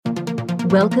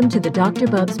Welcome to the Dr.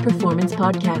 Bubs Performance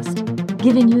Podcast,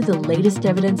 giving you the latest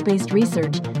evidence-based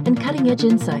research and cutting-edge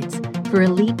insights for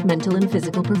elite mental and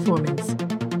physical performance.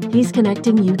 He's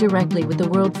connecting you directly with the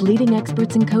world's leading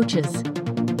experts and coaches.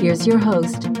 Here's your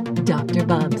host, Dr.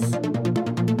 Bubs.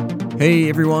 Hey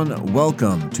everyone,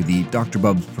 welcome to the Dr.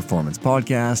 Bubs Performance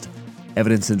Podcast,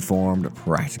 evidence-informed,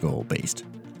 practical-based.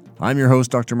 I'm your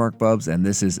host, Dr. Mark Bubs, and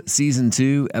this is Season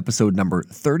 2, Episode number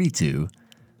 32.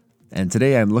 And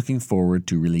today I'm looking forward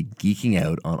to really geeking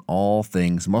out on all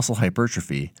things muscle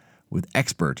hypertrophy with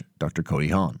expert Dr. Cody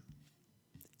Haun.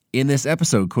 In this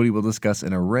episode, Cody will discuss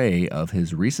an array of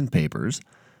his recent papers,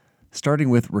 starting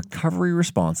with recovery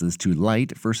responses to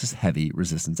light versus heavy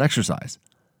resistance exercise.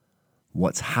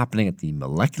 What's happening at the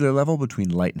molecular level between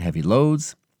light and heavy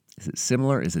loads? Is it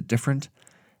similar? Is it different?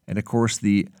 And of course,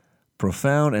 the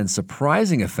profound and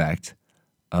surprising effect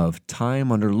of time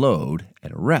under load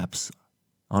and reps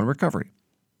on recovery.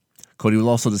 Cody will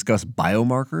also discuss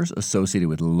biomarkers associated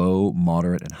with low,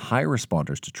 moderate, and high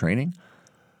responders to training,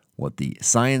 what the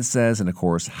science says, and of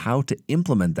course, how to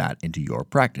implement that into your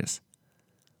practice.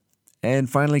 And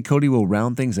finally, Cody will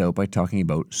round things out by talking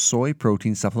about soy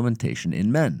protein supplementation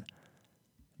in men.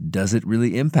 Does it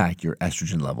really impact your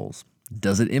estrogen levels?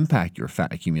 Does it impact your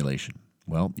fat accumulation?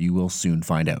 Well, you will soon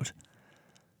find out.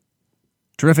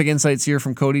 Terrific insights here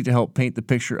from Cody to help paint the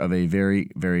picture of a very,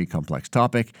 very complex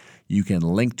topic. You can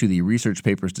link to the research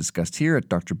papers discussed here at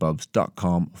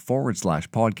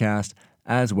drbubs.com/podcast,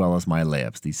 as well as my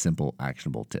layups, these simple,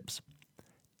 actionable tips.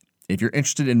 If you're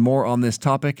interested in more on this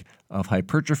topic of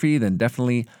hypertrophy, then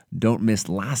definitely don't miss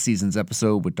last season's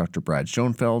episode with Dr. Brad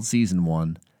Schoenfeld, Season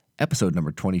 1, Episode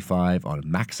number 25 on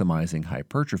maximizing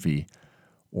hypertrophy,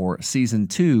 or Season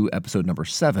 2, Episode number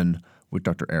 7, with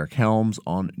Dr. Eric Helms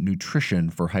on nutrition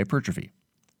for hypertrophy.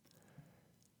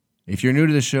 If you're new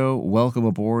to the show, welcome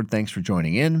aboard. Thanks for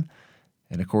joining in.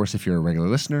 And of course, if you're a regular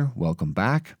listener, welcome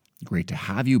back. Great to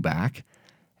have you back.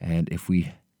 And if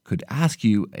we could ask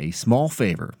you a small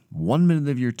favor, 1 minute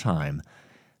of your time,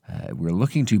 we're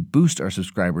looking to boost our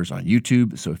subscribers on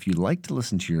YouTube. So if you'd like to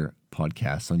listen to your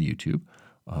podcasts on YouTube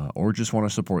or just want to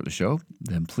support the show,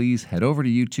 then please head over to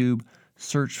YouTube,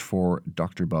 search for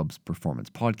Dr. Bubs Performance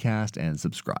Podcast, and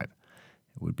subscribe.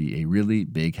 It would be a really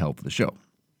big help for the show.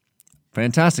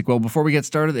 Fantastic. Well, before we get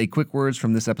started, a quick words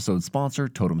from this episode's sponsor,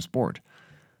 Totem Sport.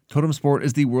 Totem Sport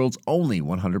is the world's only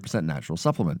 100% natural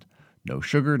supplement. No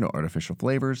sugar, no artificial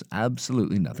flavors,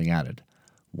 absolutely nothing added.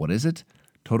 What is it?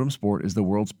 Totem Sport is the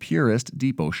world's purest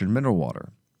deep ocean mineral water.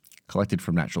 Collected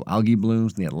from natural algae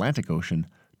blooms in the Atlantic Ocean,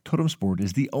 Totem Sport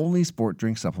is the only sport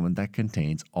drink supplement that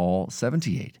contains all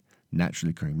 78 naturally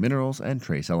occurring minerals and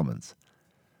trace elements.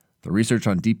 The research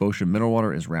on deep ocean mineral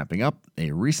water is ramping up,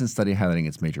 a recent study highlighting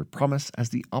its major promise as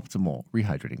the optimal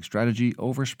rehydrating strategy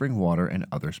over spring water and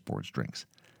other sports drinks.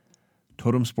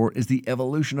 Totem Sport is the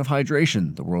evolution of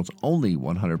hydration, the world's only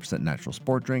 100% natural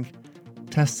sport drink,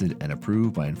 tested and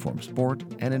approved by Informed Sport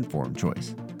and Informed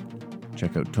Choice.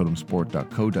 Check out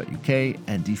totemsport.co.uk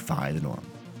and defy the norm.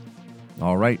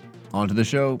 All right, on to the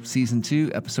show, Season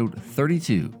 2, Episode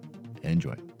 32.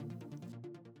 Enjoy.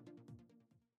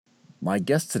 My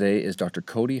guest today is Dr.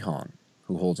 Cody Haun,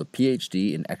 who holds a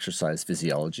PhD in exercise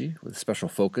physiology with a special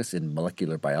focus in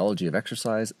molecular biology of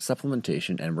exercise,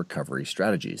 supplementation, and recovery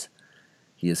strategies.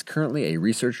 He is currently a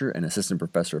researcher and assistant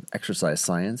professor of exercise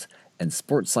science and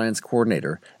sports science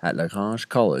coordinator at LaGrange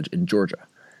College in Georgia,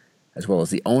 as well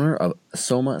as the owner of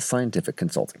Soma Scientific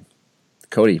Consulting.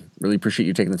 Cody, really appreciate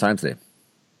you taking the time today.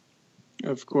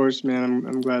 Of course, man.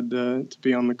 I'm glad to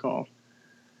be on the call.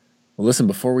 Well, listen,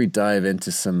 before we dive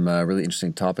into some really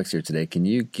interesting topics here today, can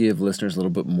you give listeners a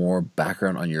little bit more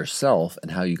background on yourself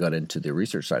and how you got into the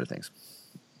research side of things?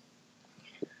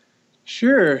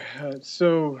 Sure.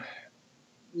 So,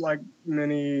 like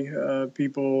many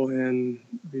people in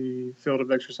the field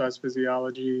of exercise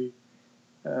physiology,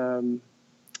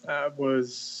 I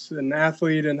was an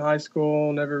athlete in high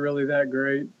school, never really that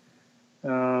great.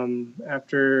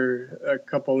 After a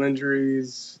couple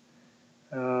injuries,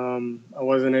 I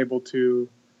wasn't able to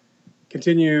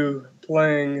continue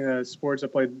playing sports. I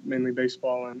played mainly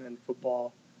baseball and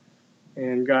football,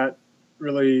 and got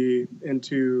really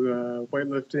into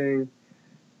weightlifting,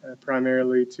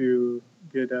 primarily to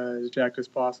get as jacked as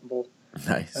possible.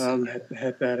 Nice.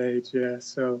 At that age, yeah.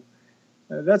 So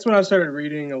that's when I started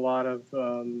reading a lot of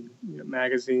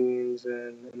magazines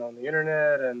and on the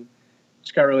internet, and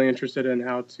just got really interested in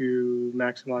how to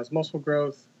maximize muscle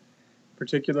growth,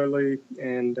 particularly,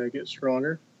 and get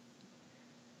stronger.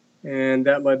 And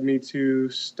that led me to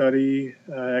study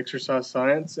exercise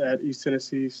science at East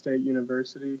Tennessee State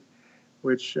University,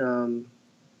 which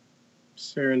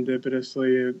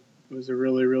serendipitously was a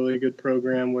really, really good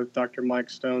program with Dr. Mike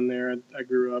Stone there. I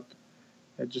grew up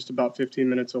at just about 15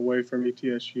 minutes away from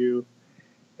ETSU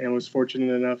and was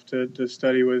fortunate enough to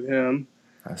study with him.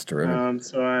 That's terrific.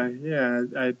 So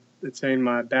I attained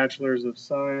my bachelor's of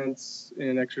science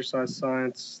in exercise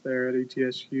science there at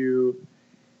ETSU.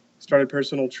 Started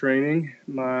personal training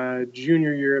my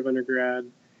junior year of undergrad,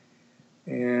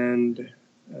 and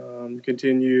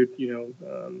continued,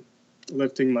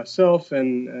 lifting myself,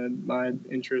 and my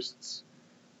interests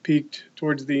peaked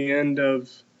towards the end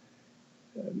of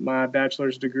my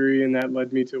bachelor's degree, and that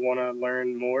led me to want to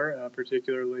learn more,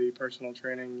 particularly personal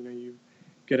training. You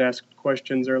get asked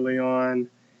questions early on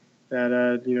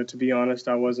that, to be honest,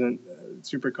 I wasn't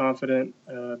super confident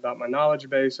about my knowledge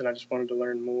base, and I just wanted to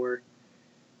learn more.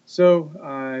 So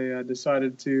I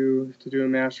decided to do a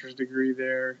master's degree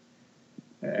there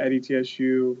at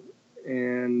ETSU,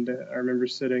 and I remember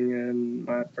sitting in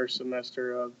my first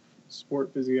semester of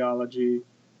sport physiology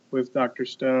with Dr.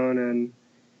 Stone,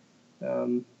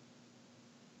 and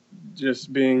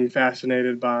just being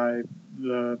fascinated by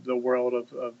the world of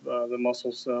the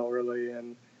muscle cell, really,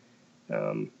 and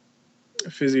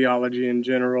physiology in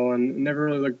general, and never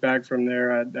really looked back from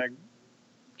there. I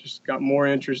just got more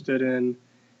interested in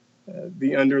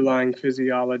the underlying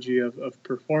physiology of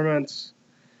performance,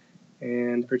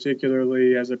 and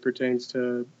particularly as it pertains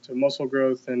to muscle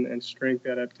growth and strength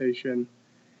adaptation.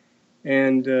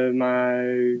 And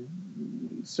my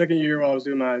second year, while I was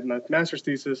doing my master's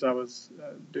thesis, I was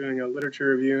doing a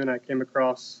literature review, and I came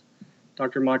across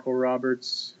Dr. Michael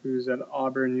Roberts, who's at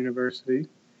Auburn University,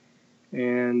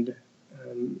 and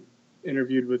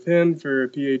interviewed with him for a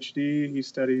PhD. He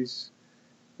studies,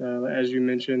 as you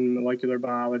mentioned, molecular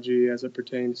biology as it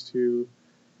pertains to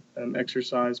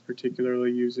exercise,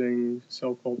 particularly using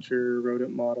cell culture,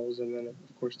 rodent models, and then,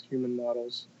 of course, the human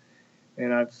models.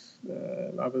 And I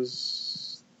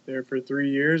was there for 3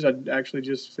 years. I actually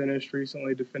just finished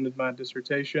recently, defended my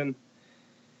dissertation,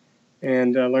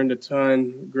 and learned a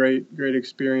ton. Great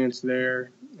experience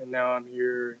there. And now I'm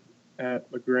here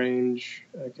at LaGrange,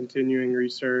 continuing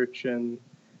research and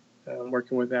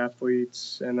working with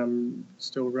athletes, and I'm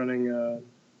still running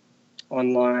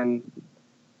online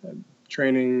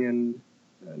training and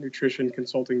nutrition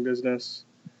consulting business.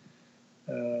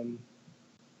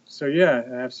 So yeah,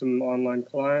 I have some online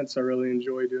clients. I really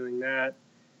enjoy doing that,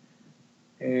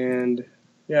 and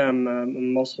yeah, I'm a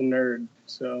muscle nerd.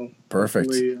 So Perfect.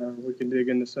 hopefully we can dig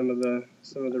into some of the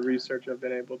research I've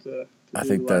been able to I do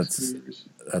think the last few years.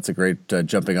 that's a great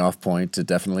jumping off point,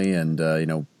 definitely. And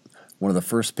one of the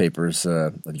first papers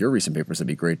of your recent papers that'd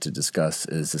be great to discuss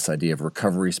is this idea of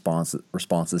recovery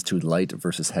responses to light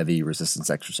versus heavy resistance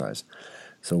exercise.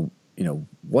 So,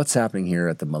 what's happening here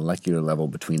at the molecular level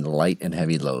between light and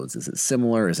heavy loads? Is it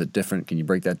similar? Is it different? Can you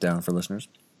break that down for listeners?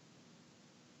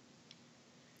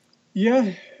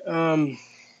 Yeah, that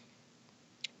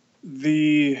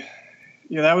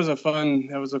was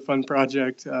a fun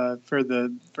project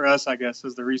for us, I guess,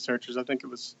 as the researchers. I think it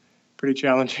was pretty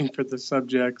challenging for the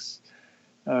subjects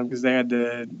because they had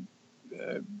to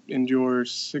endure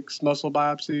 6 muscle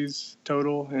biopsies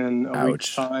total in a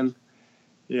week's time.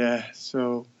 Yeah,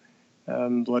 so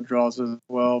blood draws as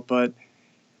well, but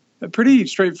a pretty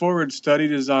straightforward study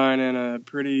design and a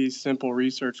pretty simple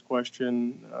research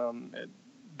question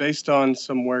based on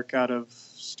some work out of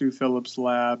Stu Phillips'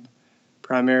 lab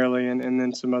primarily, and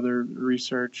then some other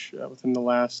research within the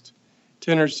last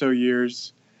 10 or so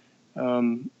years.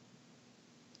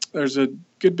 There's a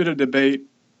good bit of debate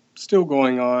still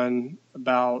going on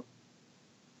about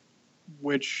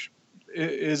which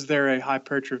is there a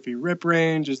hypertrophy rip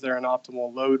range? Is there an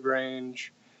optimal load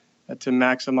range to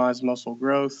maximize muscle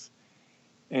growth?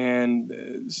 And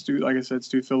like I said,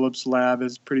 Stu Phillips' lab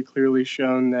has pretty clearly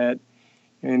shown that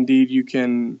indeed you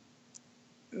can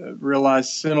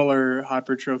realize similar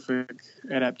hypertrophic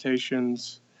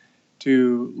adaptations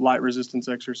to light resistance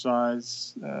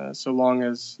exercise so long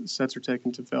as sets are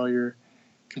taken to failure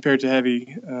compared to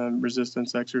heavy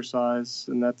resistance exercise.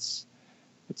 And it's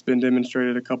been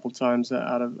demonstrated a couple times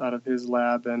out of his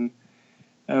lab. And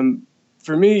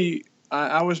for me,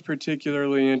 I was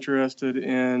particularly interested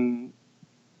in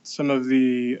some of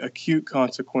the acute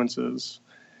consequences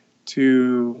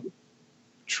to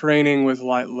training with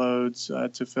light loads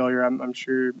to failure. I'm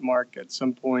sure, Mark, at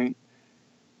some point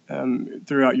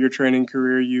throughout your training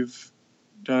career, you've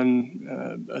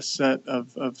done a set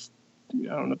of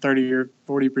 30 or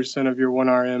 40% of your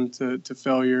 1RM to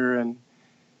failure, and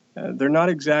they're not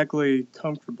exactly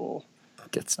comfortable.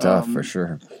 Gets tough for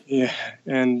sure. Yeah,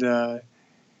 and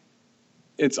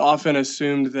it's often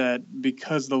assumed that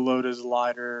because the load is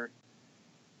lighter,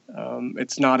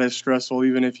 it's not as stressful,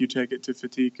 even if you take it to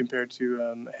fatigue compared to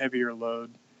a heavier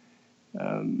load.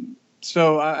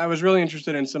 So I was really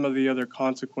interested in some of the other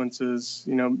consequences.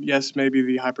 Yes, maybe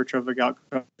the hypertrophic outcomes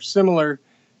are similar,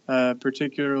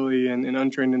 particularly in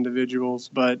untrained individuals,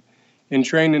 but in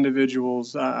trained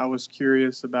individuals, I was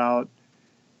curious about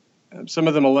some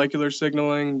of the molecular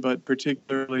signaling, but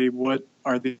particularly what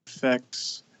are the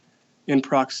effects in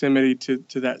proximity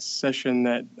to that session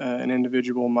that an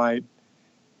individual might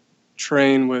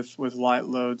train with light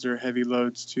loads or heavy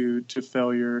loads to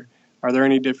failure. Are there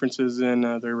any differences in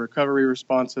their recovery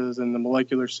responses and the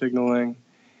molecular signaling?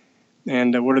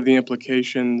 And what are the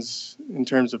implications in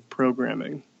terms of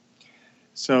programming?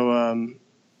 So,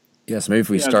 yes, maybe if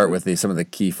we start with some of the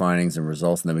key findings and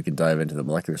results, and then we can dive into the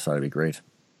molecular side, it'd be great.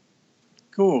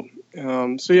 Cool.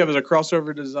 So it was a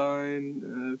crossover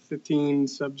design, 15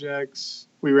 subjects.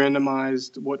 We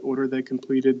randomized what order they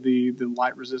completed the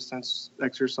light resistance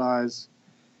exercise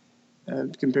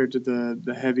compared to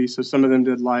the heavy. So some of them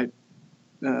did light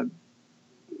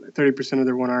 30% of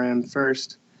their 1RM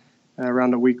first,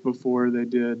 around a week before they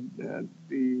did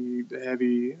the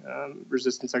heavy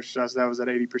resistance exercise. That was at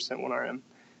 80% 1RM.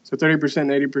 So 30%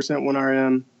 and 80%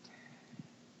 1RM.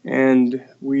 And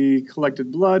we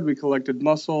collected blood, we collected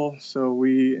muscle. So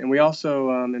we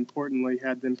also importantly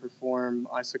had them perform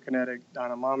isokinetic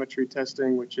dynamometry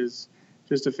testing, which is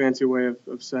just a fancy way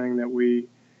of saying that we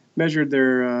measured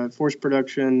their force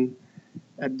production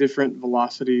at different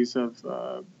velocities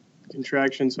of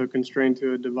contraction, so constrained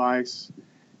to a device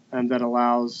that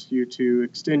allows you to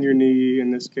extend your knee,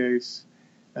 in this case,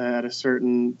 at a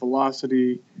certain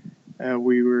velocity.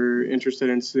 We were interested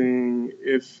in seeing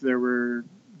if there were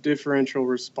differential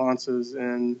responses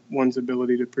in one's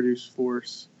ability to produce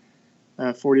force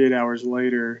 48 hours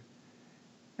later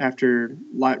after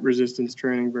light resistance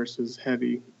training versus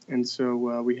heavy. And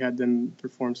so we had them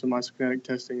perform some isokinetic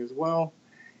testing as well.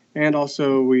 And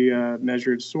also we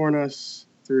measured soreness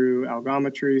through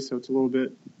algometry. So it's a little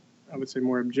bit, I would say,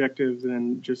 more objective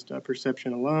than just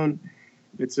perception alone.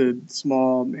 It's a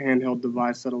small handheld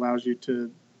device that allows you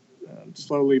to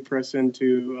slowly press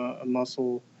into a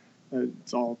muscle.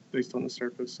 It's all based on the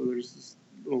surface. So there's this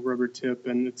little rubber tip,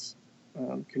 and it's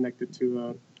connected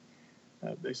to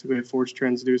basically a force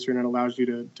transducer, and it allows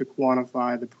you to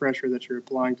quantify the pressure that you're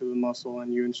applying to the muscle,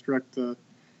 and you instruct the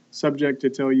subject to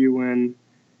tell you when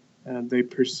they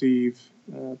perceive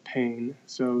pain.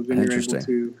 So then you're able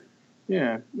to,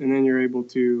 and then you're able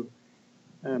to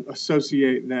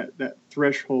associate that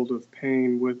threshold of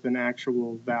pain with an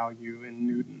actual value in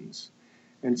newtons.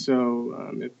 And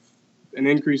so if an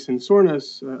increase in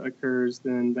soreness occurs,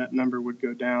 then that number would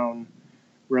go down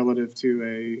relative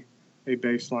to a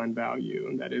baseline value,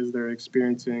 and that is they're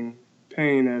experiencing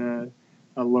pain at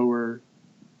a lower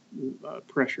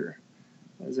pressure.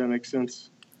 Does that make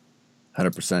sense?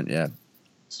 100%, yeah.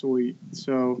 Sweet.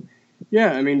 So,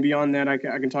 yeah, I mean, beyond that, I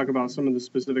can talk about some of the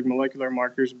specific molecular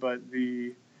markers, but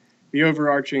the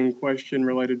overarching question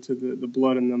related to the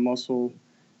blood and the muscle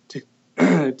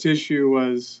tissue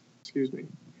was,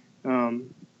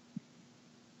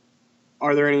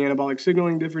 are there any anabolic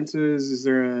signaling differences? Is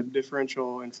there a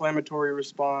differential inflammatory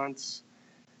response?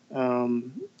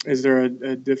 Is there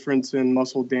a difference in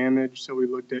muscle damage? So we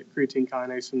looked at creatine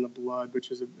kinase in the blood,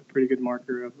 which is a pretty good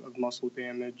marker of muscle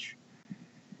damage.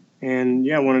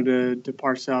 And I wanted to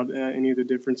parse out any of the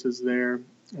differences there.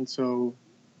 And so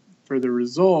for the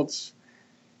results,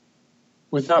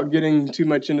 without getting too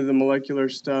much into the molecular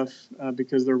stuff,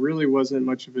 because there really wasn't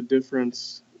much of a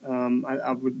difference,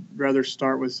 I would rather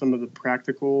start with some of the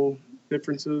practical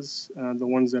differences, the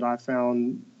ones that I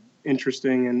found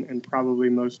interesting and probably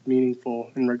most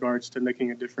meaningful in regards to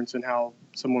making a difference in how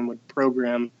someone would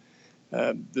program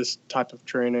this type of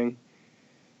training.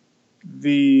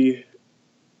 The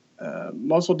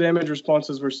muscle damage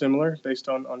responses were similar based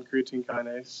on creatine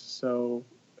kinase, so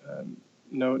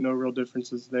no real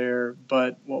differences there.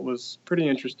 But what was pretty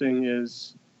interesting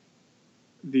is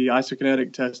the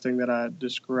isokinetic testing that I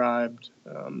described.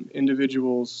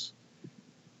 Individuals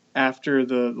after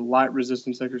the light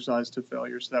resistance exercise to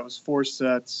failure, so that was 4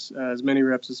 sets, as many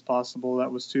reps as possible.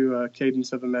 That was to a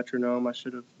cadence of a metronome. I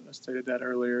should have stated that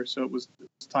earlier. So it was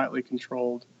tightly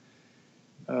controlled.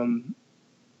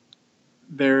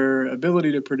 Their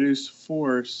ability to produce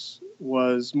force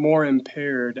was more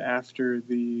impaired after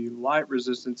the light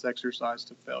resistance exercise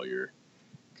to failure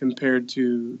compared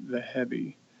to the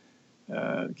heavy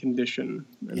condition.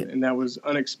 And that was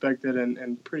unexpected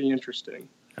and pretty interesting.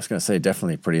 I was going to say,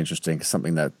 definitely pretty interesting.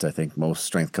 Something that I think most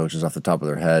strength coaches off the top of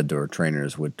their head or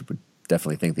trainers would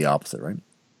definitely think the opposite, right?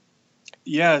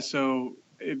 Yeah, so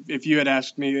if you had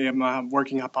asked me, my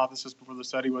working hypothesis before the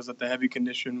study was that the heavy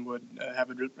condition would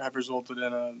have resulted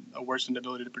in a worsened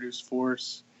ability to produce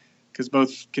force, because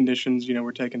both conditions,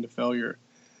 were taken to failure.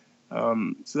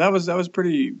 So that was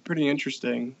pretty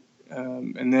interesting.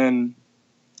 And then,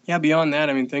 beyond that,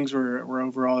 I mean, things were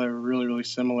overall, they were really, really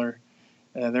similar.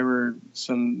 There were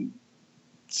some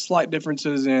slight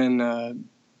differences in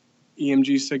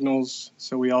EMG signals.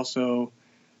 So we also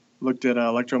looked at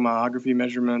electromyography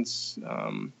measurements,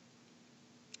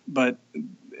 but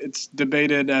it's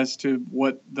debated as to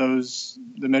what the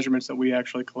measurements that we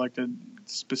actually collected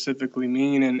specifically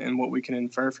mean and what we can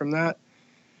infer from that.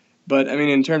 But I mean,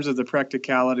 in terms of the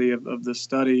practicality of the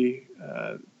study,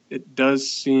 it does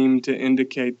seem to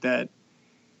indicate that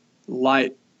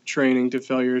light training to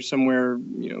failure is somewhere,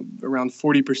 around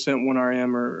 40%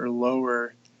 1RM or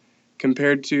lower,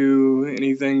 compared to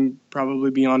anything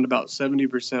probably beyond about 70%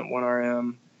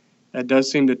 1RM. That does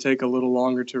seem to take a little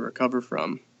longer to recover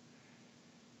from.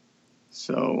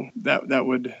 So that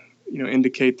would,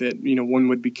 indicate that, one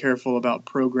would be careful about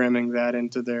programming that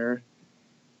into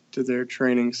their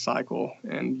training cycle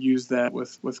and use that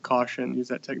with caution, use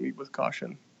that technique with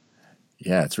caution.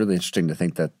 Yeah, it's really interesting to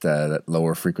think that that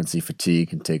lower frequency fatigue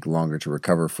can take longer to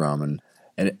recover from.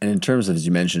 And in terms of, as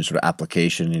you mentioned, sort of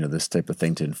application, this type of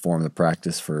thing to inform the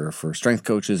practice for strength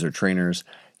coaches or trainers,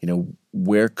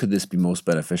 where could this be most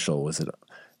beneficial? Was it,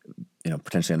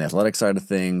 potentially on the athletic side of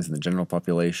things, in the general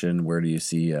population? Where do you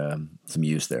see some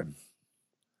use there?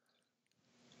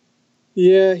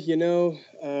 Yeah,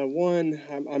 one,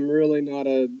 I'm really not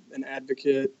an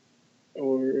advocate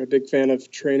or a big fan of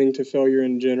training to failure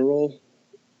in general.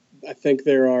 I think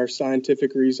there are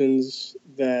scientific reasons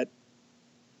that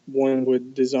one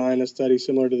would design a study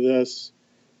similar to this,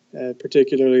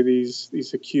 particularly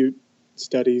these acute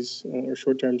studies or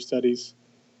short-term studies,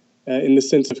 in the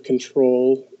sense of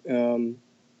control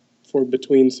for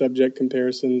between subject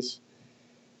comparisons.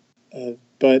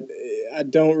 But I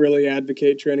don't really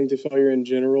advocate training to failure in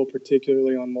general,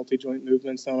 particularly on multi-joint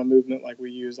movements. Not a movement like we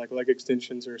use, like leg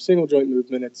extensions or a single joint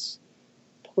movement. It's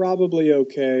probably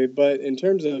okay, but in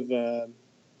terms of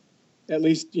at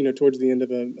least towards the end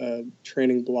of a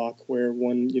training block where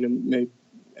one may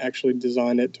actually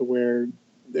design it to where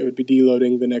it would be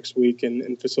deloading the next week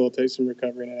and facilitate some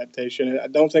recovery and adaptation. I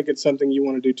don't think it's something you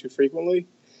want to do too frequently.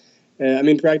 I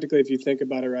mean, practically, if you think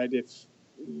about it, right, if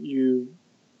you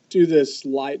do this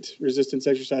light resistance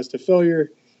exercise to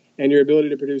failure and your ability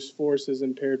to produce force is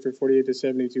impaired for 48 to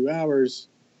 72 hours,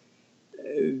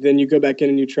 then you go back in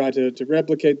and you try to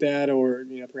replicate that, or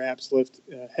perhaps lift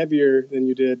heavier than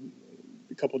you did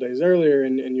a couple days earlier,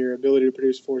 and your ability to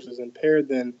produce force is impaired.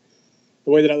 Then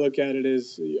the way that I look at it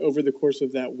is, over the course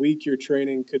of that week, your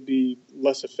training could be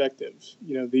less effective.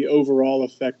 The overall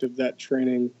effect of that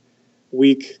training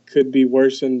week could be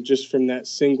worsened just from that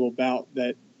single bout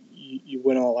that you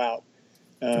went all out.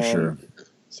 For sure.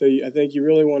 So I think you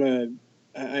really want to.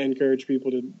 I encourage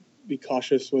people to be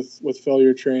cautious with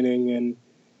failure training, and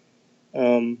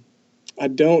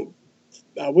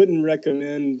I wouldn't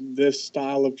recommend this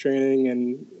style of training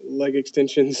and leg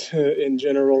extensions in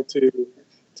general to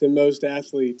most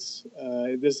athletes.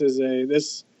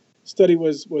 This study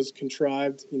was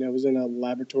contrived. It was in a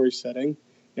laboratory setting,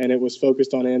 and it was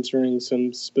focused on answering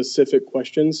some specific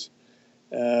questions.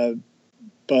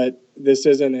 But this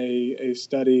isn't a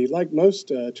study like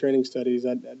most training studies.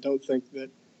 I don't think that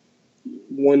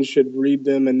one should read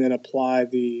them and then apply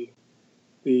the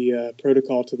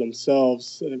protocol to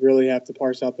themselves. They really have to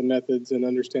parse out the methods and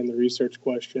understand the research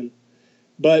question.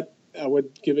 But I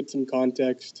would give it some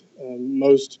context.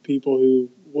 Most people who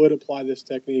would apply this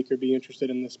technique or be interested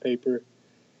in this paper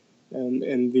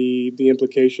and the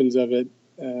implications of it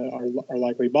are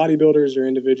likely bodybuilders or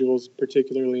individuals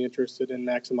particularly interested in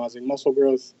maximizing muscle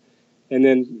growth. And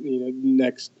then,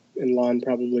 next in line,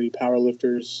 probably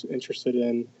powerlifters interested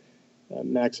in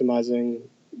maximizing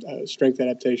strength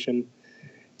adaptation.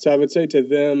 So I would say to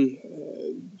them,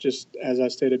 just as I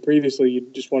stated previously, you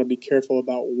just want to be careful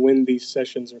about when these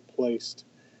sessions are placed.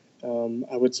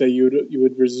 I would say you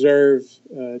would reserve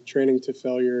training to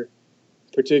failure,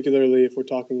 particularly if we're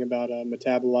talking about a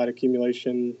metabolite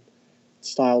accumulation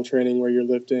style training where you're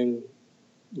lifting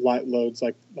light loads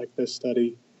like this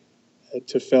study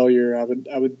to failure.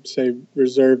 I would say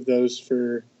reserve those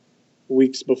for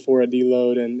weeks before a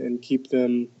deload and keep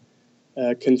them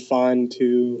confined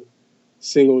to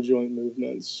single joint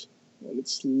movements. And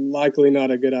it's likely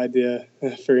not a good idea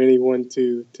for anyone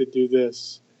to do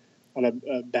this on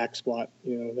a back squat.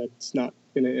 That's not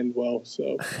going to end well.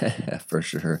 So for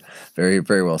sure. Very,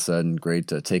 very well said, and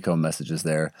great take-home messages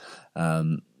there.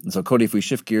 So, Cody, if we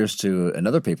shift gears to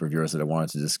another paper of yours that I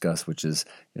wanted to discuss, which is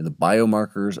the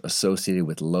biomarkers associated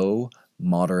with low,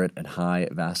 moderate, and high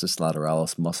vastus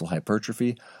lateralis muscle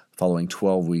hypertrophy following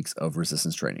 12 weeks of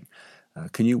resistance training.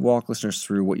 Can you walk listeners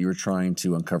through what you were trying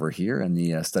to uncover here and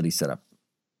the study setup?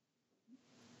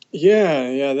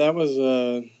 Yeah, that was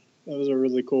a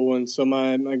really cool one. So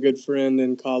my good friend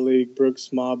and colleague Brooks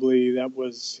Mobley, that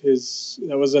was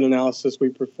an analysis we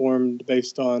performed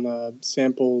based on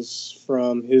samples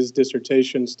from his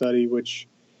dissertation study, which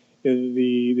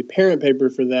the parent paper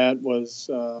for that was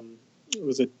it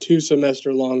was a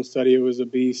 2-semester long study. It was a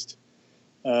beast,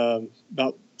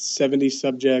 about 70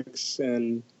 subjects,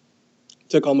 and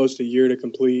took almost a year to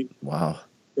complete. Wow.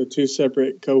 So 2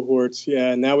 separate cohorts.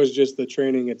 Yeah, and that was just the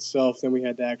training itself. Then we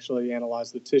had to actually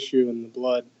analyze the tissue and the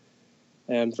blood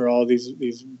and for all these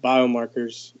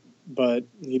biomarkers. But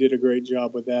he did a great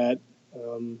job with that.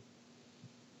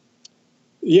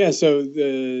 So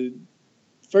the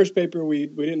first paper, we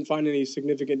didn't find any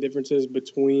significant differences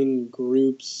between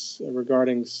groups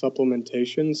regarding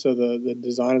supplementation. So the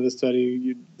design of the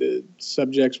study, the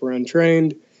subjects were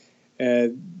untrained.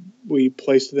 We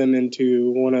placed them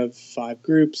into one of 5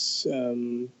 groups,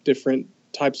 different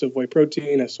types of whey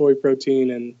protein, a soy protein,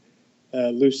 and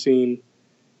leucine,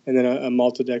 and then a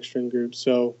maltodextrin group.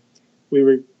 So we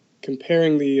were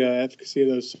comparing the efficacy of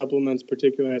those supplements,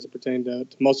 particularly as it pertained to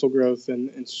muscle growth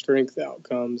and strength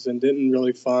outcomes, and didn't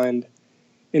really find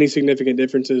any significant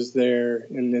differences there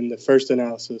in the first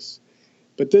analysis.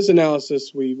 But this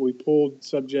analysis, we pulled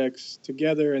subjects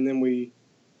together, and then we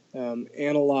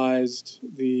analyzed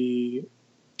the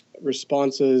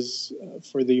responses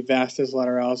for the vastus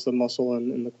lateralis, the muscle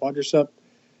in the quadricep,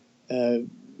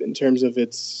 in terms of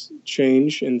its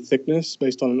change in thickness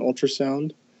based on an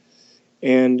ultrasound,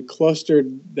 and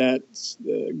clustered that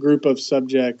group of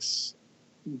subjects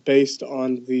based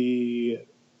on the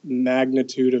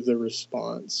magnitude of the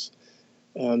response.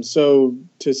 So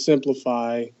to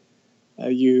simplify,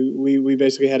 we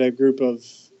basically had a group of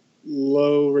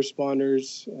low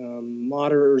responders,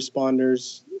 moderate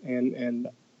responders, and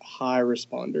high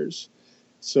responders.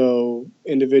 So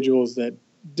individuals that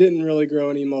didn't really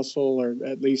grow any muscle, or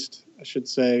at least I should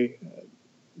say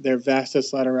their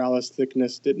vastus lateralis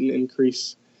thickness didn't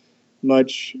increase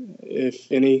much,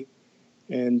 if any,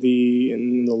 in the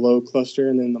low cluster.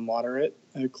 And then the moderate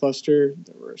cluster,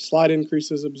 there were slight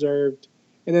increases observed.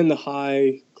 And then the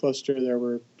high cluster, there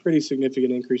were pretty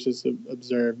significant increases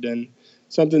observed. And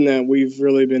something that we've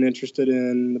really been interested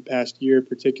in the past year,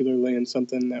 particularly, and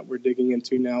something that we're digging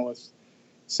into now with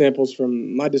samples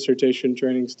from my dissertation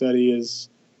training study, is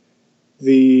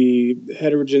the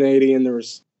heterogeneity in the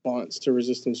response to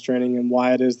resistance training, and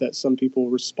why it is that some people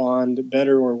respond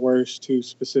better or worse to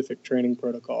specific training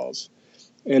protocols,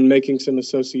 and making some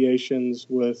associations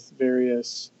with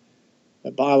various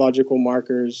biological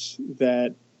markers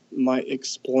that might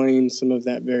explain some of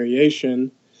that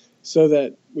variation, so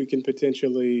that we can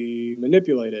potentially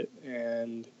manipulate it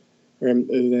and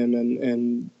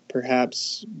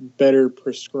perhaps better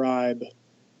prescribe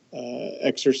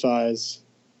exercise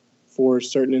for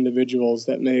certain individuals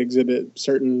that may exhibit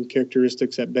certain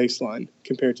characteristics at baseline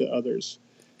compared to others.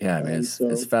 Yeah, I mean,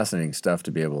 it's fascinating stuff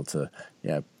to be able to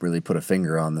really put a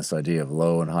finger on this idea of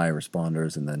low and high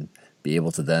responders, and then be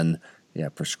able to then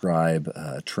prescribe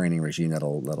a training regime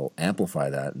that'll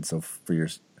amplify that. And so for your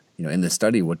in this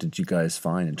study, what did you guys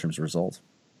find in terms of results?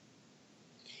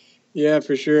 Yeah,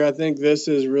 for sure. I think this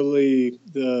is really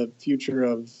the future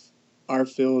of our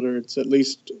field, or it's at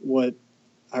least what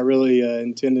I really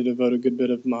intend to devote a good bit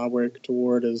of my work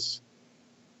toward, is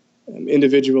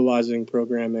individualizing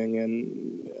programming.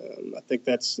 And I think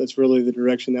that's really the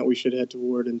direction that we should head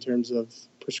toward in terms of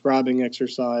prescribing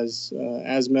exercise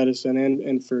as medicine,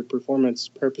 and for performance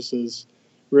purposes,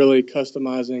 really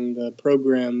customizing the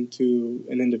program to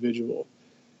an individual.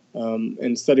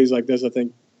 And studies like this, I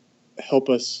think, help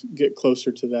us get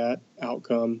closer to that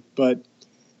outcome. But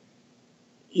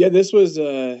yeah, this was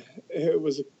it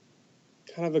was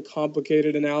kind of a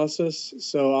complicated analysis.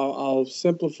 So I'll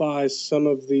simplify some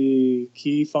of the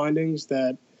key findings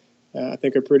that I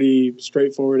think are pretty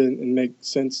straightforward and make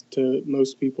sense to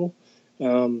most people.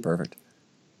 Perfect.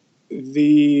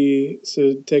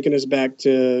 So taking us back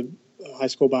to high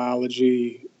school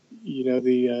biology,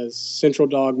 the central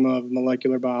dogma of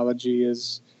molecular biology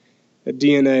is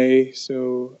DNA.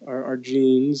 So our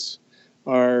genes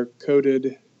are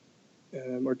coded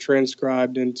or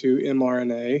transcribed into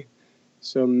mRNA,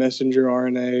 so messenger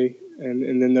RNA,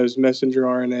 and then those messenger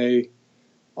RNA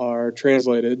are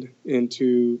translated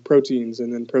into proteins,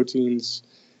 and then proteins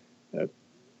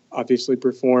obviously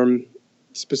perform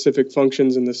specific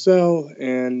functions in the cell,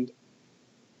 and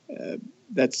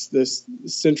that's this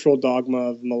central dogma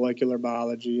of molecular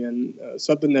biology, and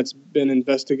something that's been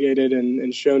investigated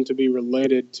and shown to be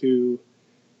related to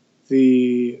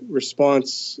the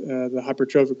response, the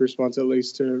hypertrophic response, at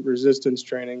least, to resistance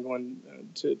training, going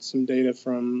to some data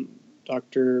from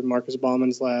Dr. Marcus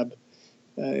Bauman's lab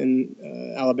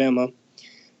in Alabama.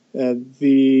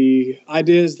 The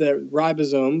idea is that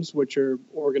ribosomes, which are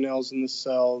organelles in the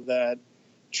cell that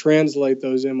translate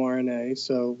those mRNA,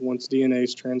 so once DNA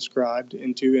is transcribed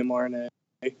into mRNA,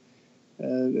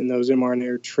 and those mRNA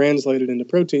are translated into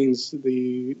proteins,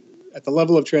 at the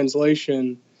level of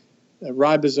translation,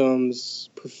 ribosomes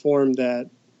perform that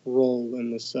role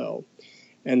in the cell.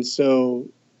 And so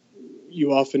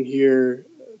you often hear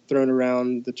thrown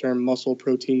around the term muscle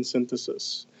protein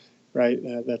synthesis, right?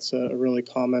 That's a really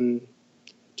common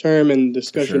term and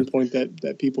discussion point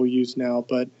that people use now.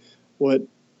 But what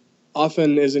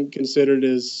often isn't considered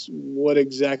is what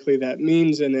exactly that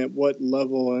means and at what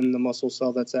level in the muscle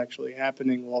cell that's actually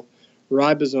happening. Well,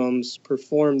 ribosomes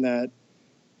perform that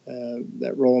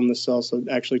role in the cell, so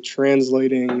actually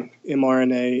translating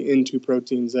mRNA into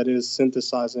proteins, that is,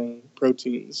 synthesizing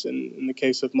proteins. And in the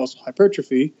case of muscle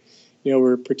hypertrophy,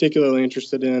 we're particularly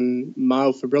interested in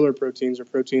myofibrillar proteins, or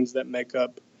proteins that make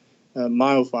up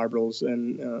myofibrils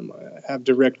and have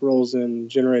direct roles in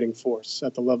generating force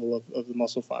at the level of the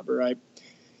muscle fiber, right?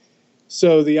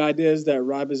 So the idea is that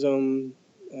ribosome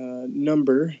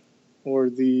number,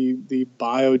 or the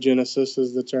biogenesis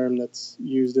is the term that's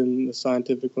used in the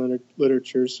scientific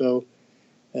literature. So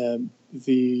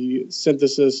the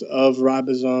synthesis of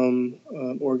ribosome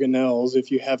organelles,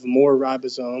 if you have more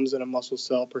ribosomes in a muscle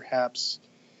cell, perhaps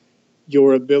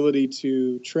your ability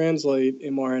to translate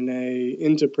mRNA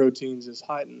into proteins is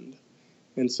heightened.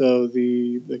 And so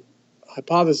the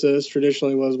hypothesis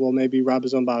traditionally was, well, maybe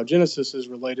ribosome biogenesis is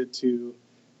related to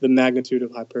the magnitude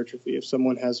of hypertrophy. If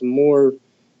someone has more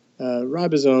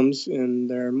ribosomes in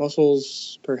their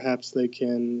muscles, perhaps they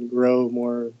can grow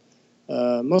more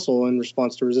muscle in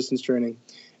response to resistance training.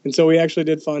 And so we actually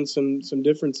did find some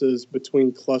differences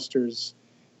between clusters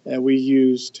that we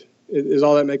used. Is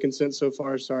all that making sense so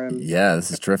far? Sorry. Yeah,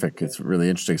 this is terrific. It's really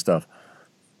interesting stuff.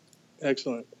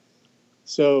 Excellent.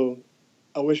 So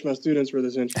I wish my students were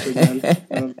this interested,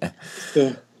 man.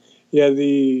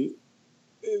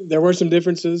 There were some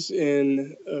differences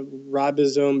in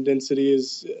ribosome density,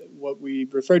 is what we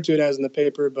referred to it as in the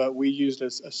paper, but we used a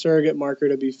surrogate marker,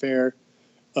 to be fair,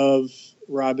 of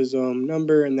ribosome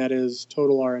number, and that is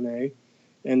total RNA.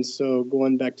 And so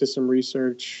going back to some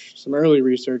early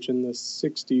research in the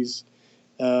 60s,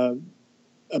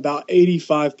 about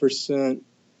 85%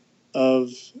 of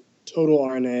total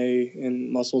RNA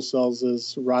in muscle cells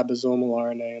is ribosomal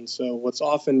RNA. And so what's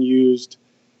often used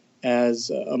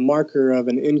as a marker of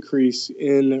an increase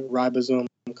in ribosome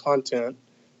content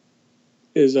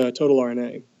is total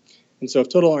RNA. And so if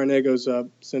total RNA goes up,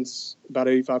 since about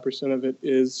 85% of it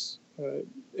is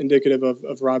indicative of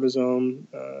ribosome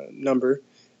number,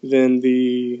 then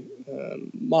the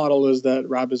model is that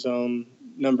ribosome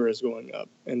number is going up.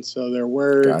 And so there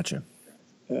were... Gotcha.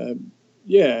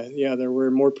 There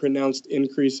were more pronounced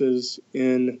increases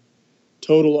in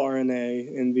total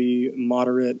RNA in the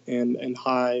moderate and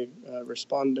high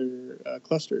responder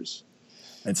clusters.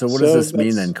 And so what does this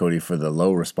mean then, Cody, for the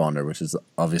low responder, which is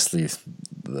obviously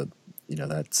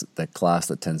that's that class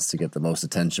that tends to get the most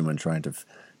attention when trying to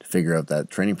figure out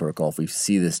that training protocol? If we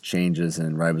see this changes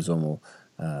in ribosomal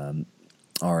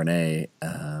RNA,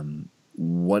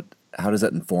 how does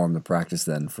that inform the practice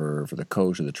then for the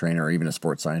coach or the trainer or even a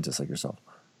sports scientist like yourself?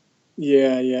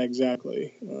 Yeah,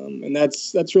 exactly. And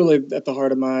that's really at the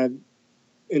heart of my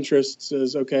interests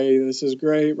is, okay, this is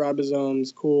great,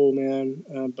 ribosomes, cool,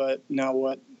 man, but now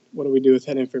what do we do with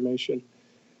that information?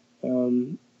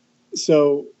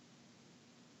 So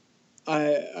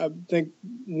I think,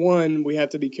 one, we have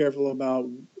to be careful about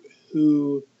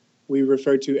who we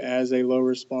refer to as a low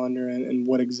responder and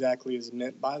what exactly is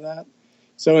meant by that.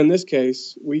 So in this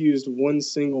case, we used one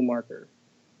single marker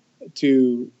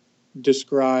to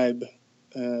describe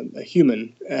a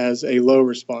human as a low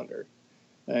responder,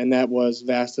 and that was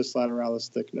vastus lateralis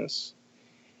thickness.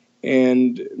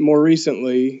 And more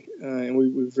recently, and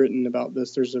we've written about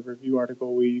this, there's a review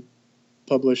article we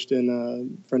published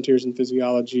in Frontiers in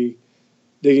Physiology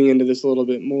digging into this a little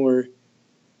bit more,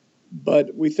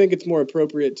 but we think it's more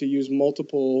appropriate to use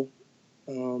multiple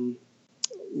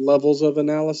levels of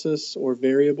analysis or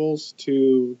variables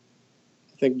to,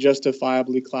 I think,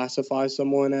 justifiably classify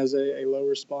someone as a low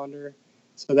responder.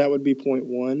 So that would be point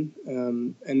one.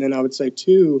 And then I would say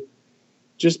two,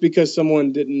 just because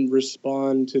someone didn't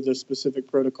respond to the specific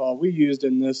protocol we used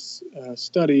in this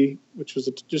study, which was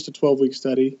just a 12-week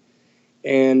study,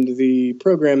 and the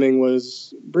programming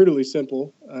was brutally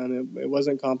simple. It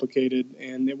wasn't complicated,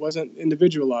 and it wasn't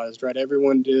individualized, right?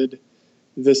 Everyone did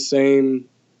the same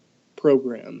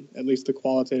program, at least the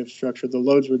qualitative structure. The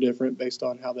loads were different based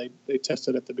on how they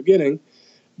tested at the beginning,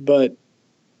 but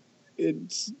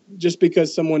it's just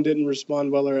because someone didn't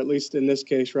respond well, or at least in this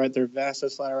case, right, their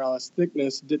vastus lateralis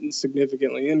thickness didn't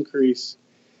significantly increase,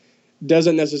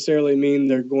 doesn't necessarily mean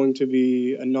they're going to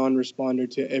be a non-responder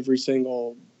to every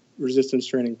single resistance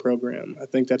training program. I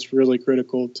think that's really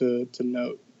critical to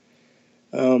note.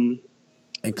 And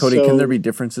Cody, can there be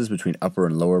differences between upper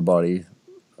and lower body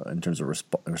in terms of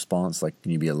response? Like,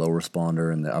 can you be a low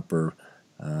responder in the upper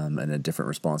and a different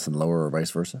response in lower, or vice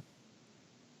versa?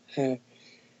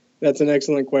 That's an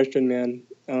excellent question, man.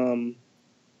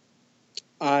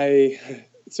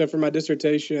 So for my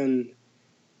dissertation,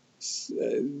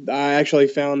 I actually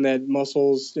found that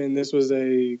muscles, and this was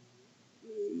a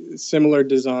similar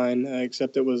design,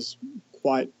 except it was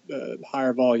quite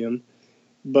higher volume.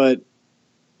 But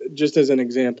just as an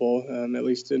example, at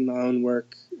least in my own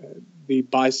work, the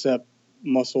bicep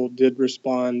muscle did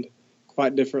respond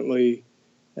quite differently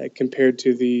compared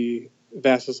to the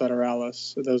vastus lateralis.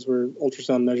 So those were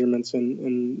ultrasound measurements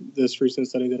in this recent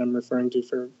study that I'm referring to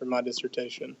for my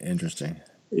dissertation. Interesting.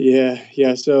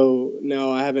 Yeah. So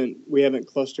no, we haven't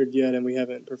clustered yet, and we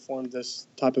haven't performed this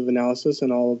type of analysis,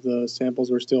 and all of the samples,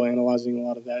 we're still analyzing a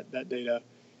lot of that data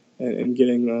and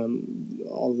getting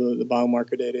all the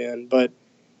biomarker data in. But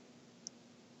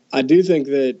I do think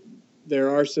that there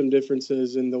are some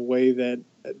differences in the way that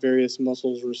various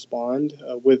muscles respond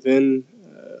within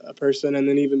a person, and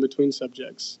then even between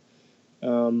subjects.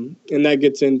 And that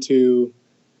gets into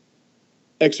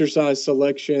exercise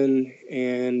selection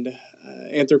and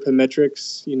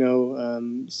anthropometrics,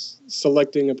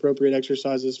 selecting appropriate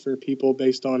exercises for people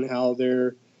based on how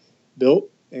they're built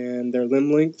and their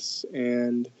limb lengths,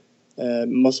 and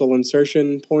muscle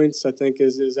insertion points, I think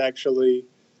is actually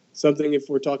something, if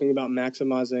we're talking about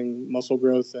maximizing muscle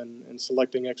growth and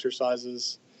selecting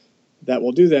exercises that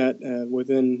will do that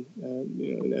within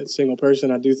a single person.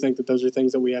 I do think that those are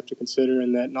things that we have to consider,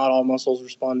 and that not all muscles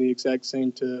respond the exact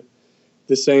same to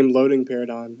the same loading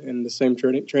paradigm and the same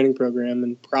training program,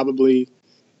 and probably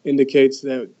indicates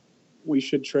that we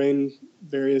should train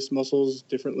various muscles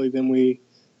differently than we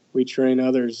train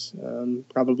others,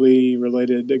 probably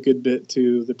related a good bit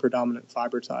to the predominant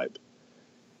fiber type.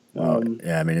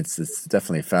 Yeah, I mean, it's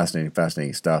definitely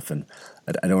fascinating stuff, and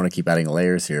I don't want to keep adding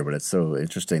layers here, but it's so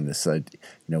interesting. This,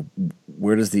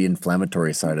 where does the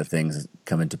inflammatory side of things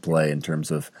come into play in terms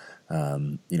of,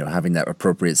 having that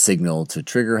appropriate signal to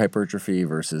trigger hypertrophy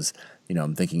versus,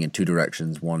 I'm thinking in two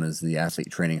directions. One is the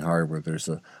athlete training hard, where there's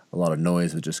a lot of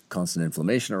noise with just constant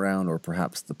inflammation around, or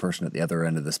perhaps the person at the other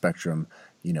end of the spectrum,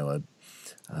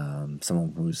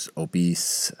 someone who's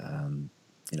obese,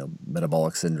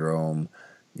 metabolic syndrome,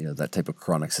 that type of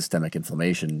chronic systemic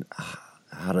inflammation.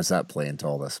 How does that play into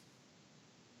all this?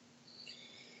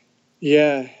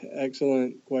 Yeah,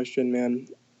 excellent question, man.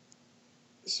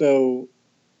 So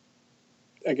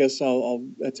I guess I'll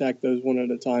attack those one at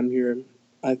a time here.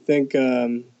 I think,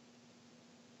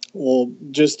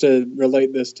 just to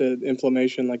relate this to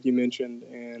inflammation, like you mentioned,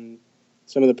 and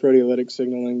some of the proteolytic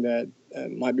signaling that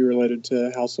might be related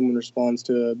to how someone responds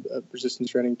to a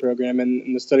resistance training program. And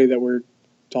in the study that we're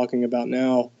talking about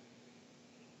now,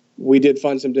 we did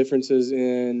find some differences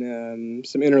in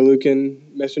some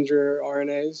interleukin messenger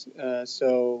RNAs.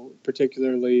 So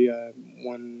particularly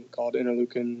one called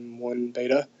interleukin-1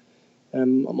 beta.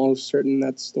 I'm almost certain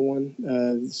that's the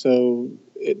one. So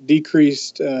it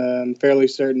decreased, fairly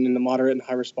certain, in the moderate and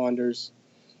high responders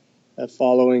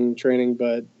following training,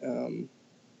 but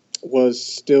was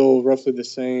still roughly the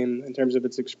same in terms of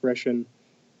its expression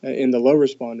in the low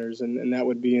responders, and that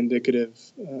would be indicative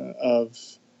of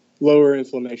lower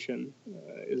inflammation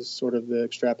is sort of the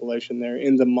extrapolation there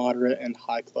in the moderate and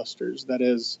high clusters. That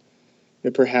is,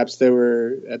 perhaps they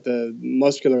were at the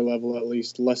muscular level at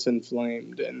least less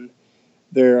inflamed, and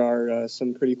there are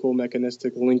some pretty cool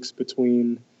mechanistic links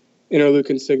between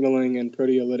interleukin signaling and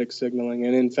proteolytic signaling.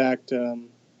 And in fact,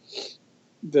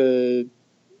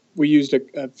 we used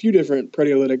a few different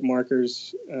proteolytic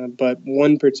markers, but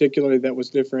one particularly that was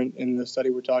different in the study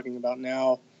we're talking about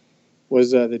now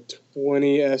was the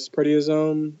 20S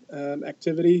proteasome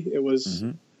activity. It was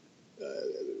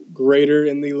greater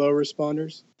in the low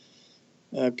responders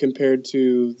compared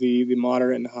to the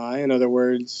moderate and high. In other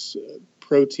words,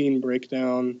 protein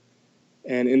breakdown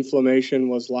and inflammation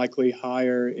was likely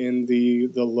higher in the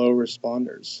low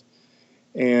responders.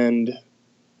 And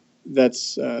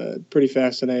that's pretty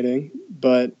fascinating.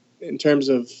 But in terms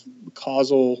of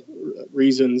causal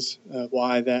reasons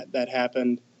why that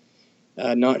happened,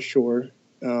 not sure.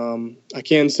 I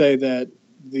can say that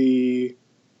the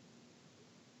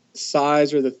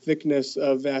size or the thickness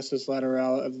of vastus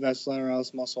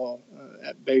lateralis muscle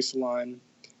at baseline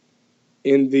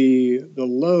in the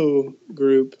low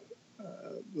group,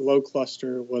 low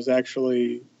cluster, was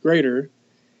actually greater,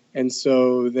 and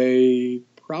so they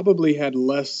probably had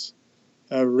less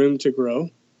room to grow.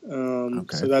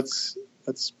 Okay. So that's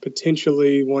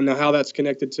potentially one. Now, how that's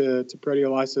connected to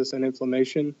proteolysis and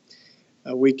inflammation,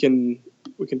 we can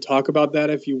talk about that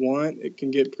if you want. It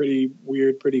can get pretty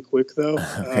weird pretty quick, though.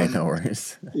 Okay, no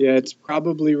worries. Yeah, it's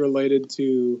probably related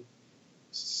to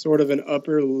sort of an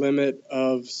upper limit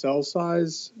of cell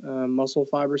size, muscle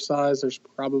fiber size. There's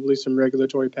probably some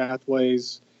regulatory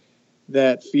pathways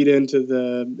that feed into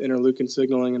the interleukin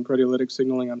signaling and proteolytic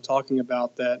signaling I'm talking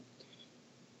about that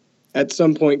at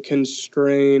some point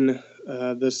constrain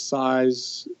the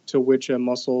size to which a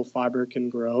muscle fiber can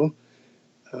grow.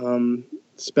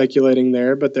 Speculating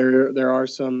there, but there are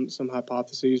some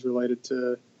hypotheses related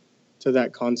to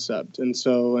that concept. And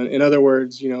so, in other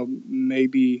words,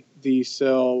 maybe the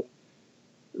cell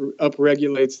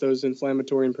upregulates those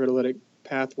inflammatory and proteolytic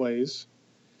pathways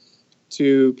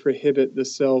to prohibit the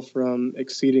cell from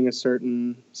exceeding a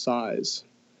certain size,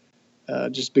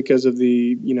 just because of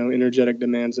the energetic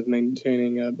demands of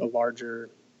maintaining a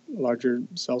larger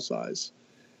cell size.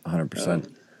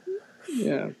 100%.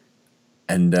 Yeah.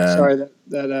 And sorry,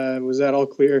 that was that all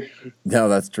clear? No,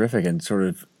 that's terrific. And sort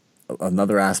of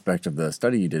another aspect of the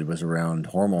study you did was around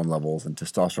hormone levels and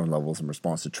testosterone levels in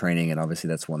response to training. And obviously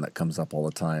that's one that comes up all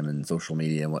the time in social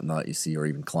media and whatnot. You see, or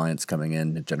even clients coming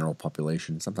in, the general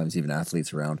population, sometimes even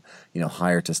athletes around,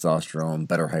 higher testosterone,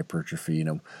 better hypertrophy.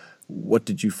 What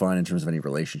did you find in terms of any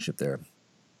relationship there?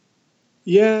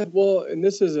 Yeah, well, and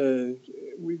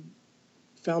we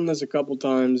found this a couple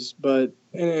times, but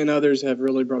and others have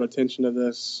really brought attention to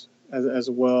this as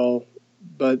well.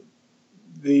 But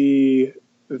the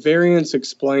variance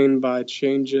explained by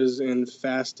changes in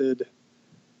fasted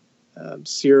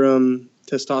serum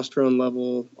testosterone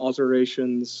level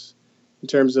alterations in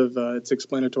terms of its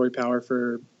explanatory power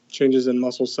for changes in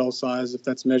muscle cell size, if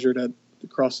that's measured at the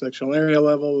cross-sectional area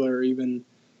level or even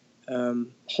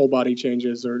whole body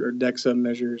changes or DEXA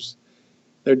measures,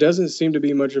 there doesn't seem to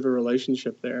be much of a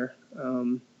relationship there.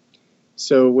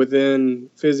 So within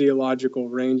physiological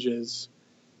ranges,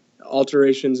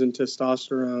 alterations in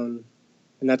testosterone,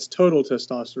 and that's total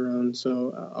testosterone,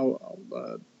 so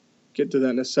I'll get to that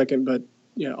in a second, but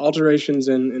alterations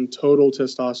in total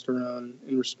testosterone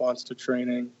in response to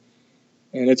training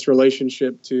and its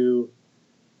relationship to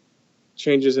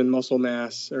changes in muscle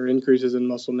mass or increases in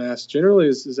muscle mass generally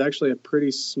is actually a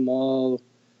pretty small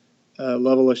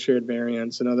level of shared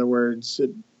variance. In other words,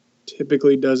 it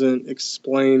typically doesn't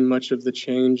explain much of the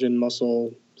change in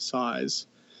muscle size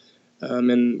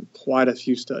in quite a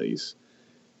few studies.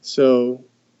 So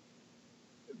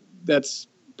that's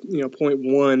point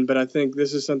one. But I think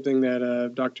this is something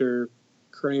that Dr.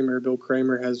 Bill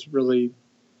Kramer, has really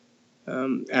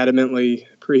adamantly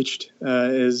preached,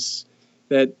 is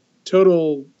that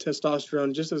total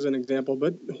testosterone, just as an example,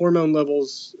 but hormone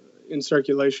levels in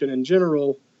circulation in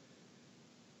general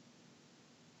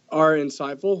are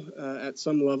insightful at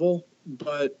some level.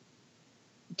 But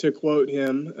to quote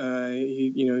him,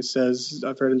 he says,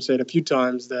 I've heard him say it a few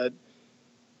times, that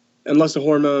unless a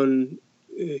hormone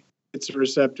hits a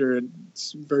receptor,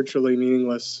 it's virtually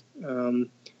meaningless. And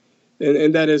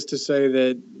that is to say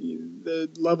that the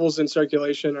levels in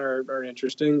circulation are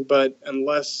interesting, but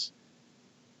unless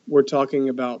we're talking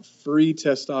about free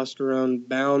testosterone,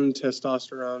 bound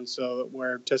testosterone, so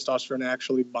where testosterone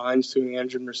actually binds to an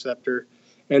androgen receptor,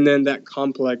 and then that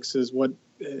complex is what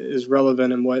is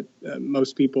relevant and what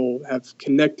most people have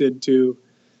connected to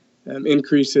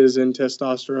increases in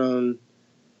testosterone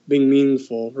being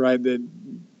meaningful, right? The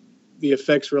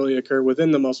effects really occur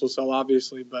within the muscle cell,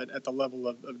 obviously, but at the level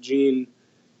of gene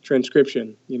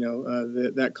transcription,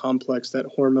 that complex, that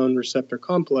hormone receptor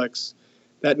complex,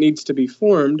 that needs to be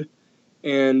formed,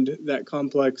 and that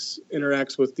complex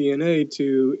interacts with DNA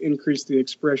to increase the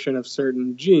expression of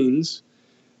certain genes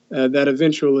that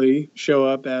eventually show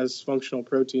up as functional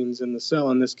proteins in the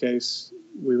cell. In this case,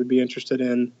 we would be interested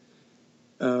in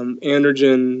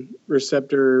androgen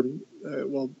receptor,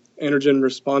 androgen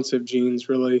responsive genes,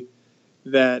 really,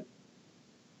 that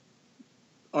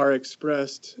are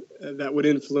expressed that would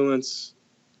influence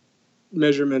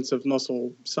measurements of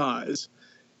muscle size.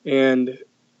 And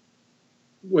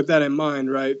with that in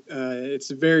mind, right,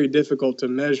 it's very difficult to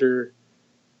measure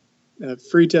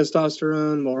free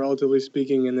testosterone, more relatively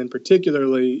speaking, and then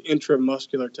particularly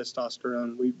intramuscular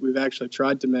testosterone. We've actually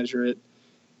tried to measure it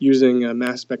using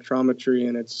mass spectrometry,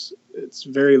 and it's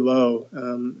very low,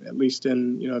 at least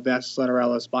in a vas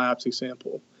lateralis biopsy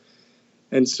sample.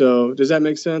 And so, does that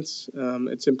make sense?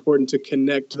 It's important to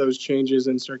connect those changes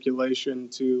in circulation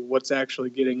to what's actually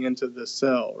getting into the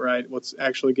cell, right? What's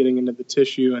actually getting into the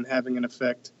tissue and having an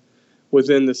effect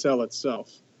within the cell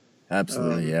itself.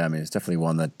 Absolutely, yeah. I mean, it's definitely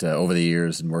one that over the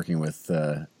years and working with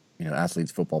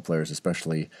athletes, football players,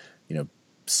 especially,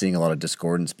 seeing a lot of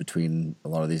discordance between a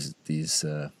lot of these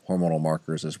hormonal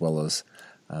markers as well as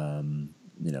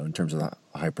in terms of the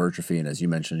hypertrophy, and as you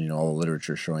mentioned, all the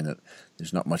literature showing that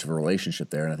there's not much of a relationship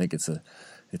there. And I think it's a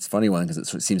funny one because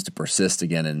it seems to persist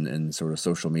again in sort of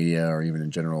social media or even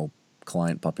in general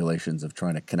client populations of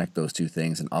trying to connect those two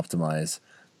things and optimize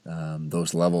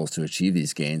those levels to achieve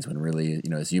these gains when really,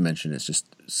 as you mentioned, it's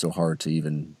just so hard to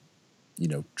even,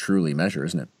 truly measure,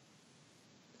 isn't it?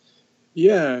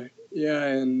 Yeah,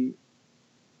 and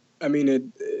I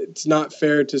mean, it's not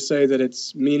fair to say that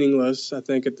it's meaningless, I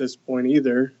think, at this point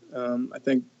either. I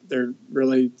think there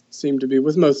really seem to be,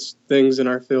 with most things in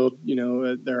our field,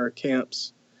 there are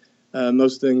camps.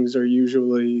 Most things are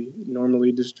usually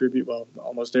normally distributed, well,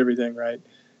 almost everything, right,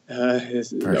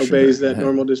 obeys that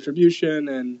normal distribution.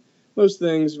 And most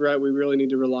things, right, we really need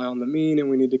to rely on the mean, and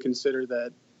we need to consider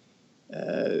that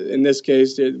in this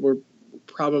case, we're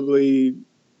probably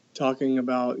talking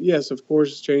about, yes, of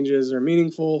course, changes are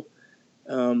meaningful.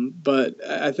 But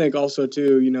I think also,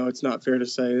 too, it's not fair to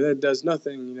say that does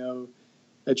nothing.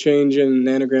 A change in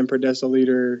nanogram per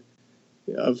deciliter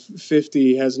of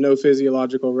 50 has no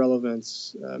physiological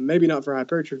relevance. Maybe not for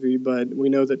hypertrophy, but we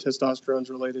know that testosterone is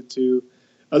related to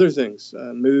other things,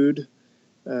 mood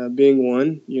being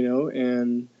one,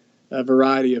 and a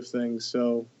variety of things.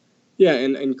 So, yeah,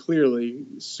 and clearly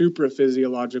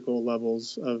supraphysiological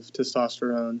levels of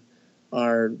testosterone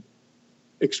are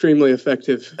extremely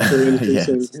effective for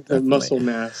increasing muscle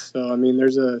mass. So, I mean,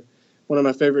 there's one of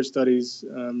my favorite studies,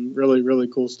 really, really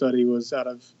cool study, was out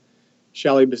of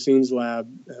Shally Bassine's lab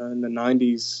in the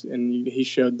 90s, and he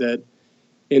showed that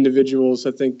individuals,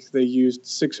 I think they used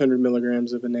 600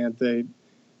 milligrams of enanthate,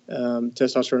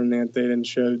 testosterone enanthate, and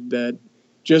showed that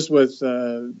just with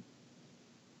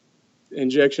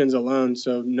injections alone,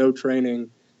 so no training,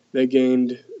 they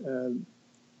gained,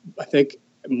 I think,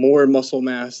 more muscle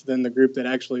mass than the group that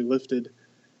actually lifted.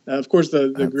 Of course, the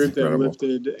group that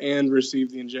lifted and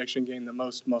received the injection gained the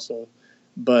most muscle,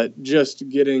 but just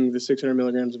getting the 600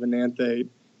 milligrams of enanthate,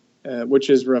 which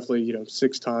is roughly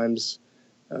 6 times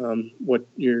what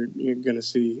you're going to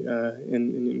see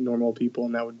in normal people,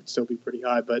 and that would still be pretty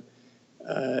high. But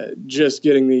just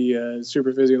getting the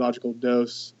supraphysiological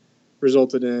dose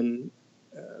resulted in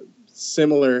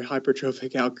similar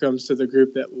hypertrophic outcomes to the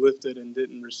group that lifted and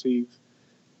didn't receive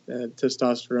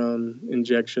testosterone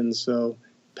injections. So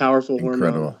powerful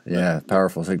Incredible. hormone. Yeah,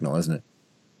 powerful signal, isn't it?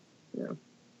 Yeah.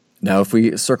 Now, if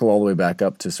we circle all the way back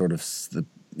up to sort of the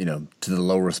to the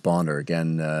low responder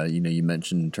again, you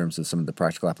mentioned in terms of some of the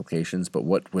practical applications, but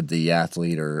what would the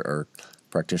athlete or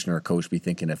practitioner or coach be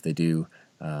thinking if they do,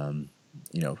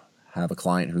 have a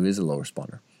client who is a low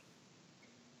responder?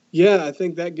 Yeah, I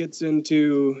think that gets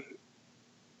into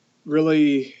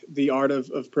really the art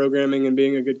of programming and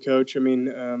being a good coach. I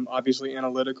mean, obviously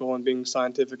analytical and being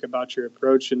scientific about your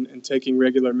approach and taking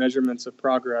regular measurements of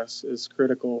progress is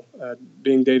critical.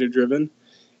 Being data-driven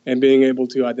and being able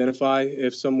to identify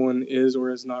if someone is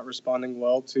or is not responding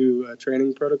well to a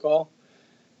training protocol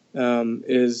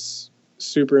is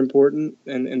super important,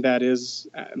 and that is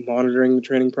monitoring the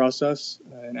training process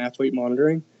and athlete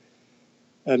monitoring.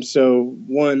 So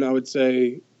one, I would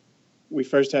say, we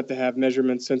first have to have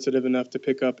measurements sensitive enough to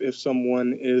pick up if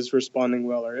someone is responding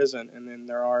well or isn't. And then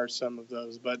there are some of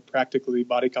those, but practically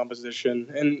body composition,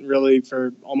 and really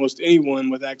for almost anyone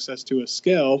with access to a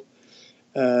scale,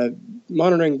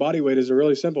 monitoring body weight is a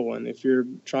really simple one. If you're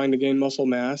trying to gain muscle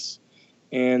mass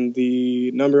and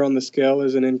the number on the scale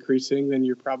isn't increasing, then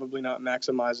you're probably not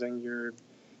maximizing your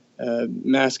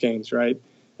mass gains, right?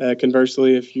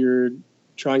 Conversely, if you're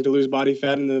trying to lose body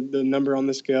fat and the number on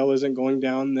the scale isn't going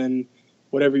down, then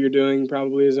whatever you're doing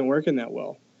probably isn't working that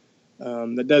well.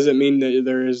 That doesn't mean that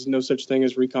there is no such thing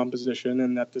as recomposition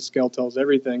and that the scale tells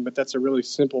everything, but that's a really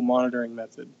simple monitoring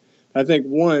method. I think,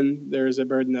 one, there is a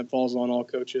burden that falls on all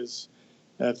coaches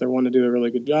if they want to do a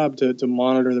really good job to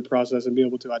monitor the process and be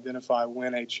able to identify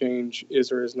when a change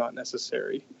is or is not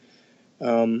necessary.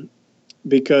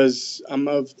 Because I'm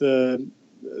of the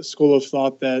school of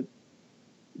thought that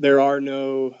there are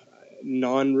no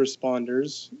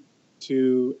non-responders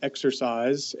to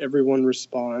exercise. Everyone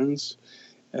responds,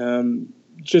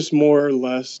 just more or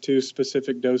less to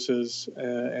specific doses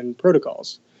and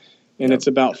protocols. And It's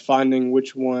about finding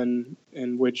which one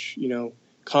and which,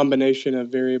 combination of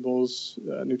variables,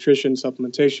 nutrition,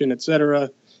 supplementation, et cetera,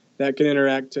 that can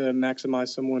interact to maximize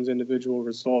someone's individual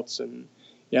results. And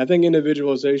I think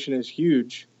individualization is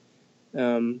huge.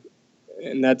 And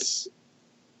that's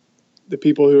the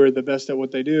people who are the best at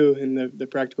what they do in the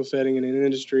practical setting and in an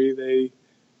industry. They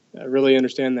really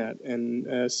understand that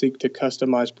and seek to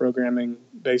customize programming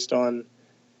based on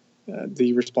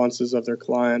the responses of their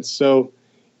clients. So,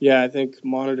 I think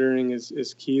monitoring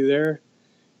is key there.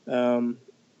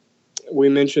 We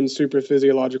mentioned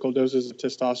supraphysiological doses of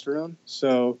testosterone.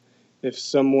 So if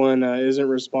someone isn't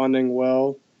responding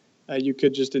well, you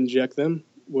could just inject them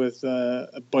with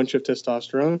a bunch of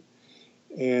testosterone,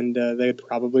 and they'd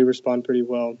probably respond pretty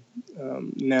well.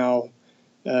 Now,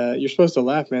 you're supposed to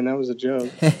laugh, man. That was a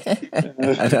joke.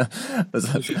 I was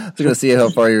going to see how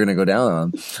far you're going to go down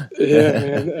on.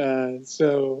 Yeah, man.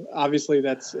 So obviously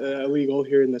that's illegal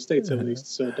here in the States, at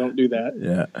least. So don't do that.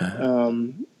 Yeah.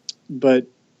 But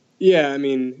I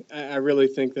mean, I really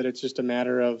think that it's just a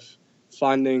matter of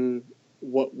finding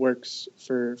what works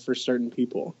for certain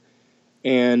people.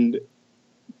 And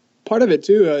part of it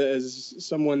too, as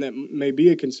someone that may be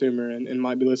a consumer and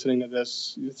might be listening to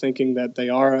this thinking that they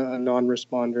are a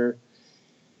non-responder,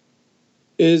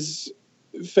 is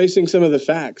facing some of the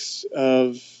facts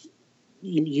of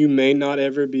you may not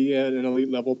ever be at an elite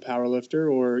level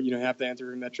powerlifter or have the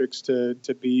anthropometrics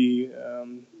to be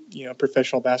a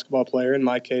professional basketball player. In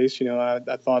my case, I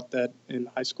thought that in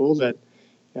high school that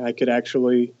I could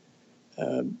actually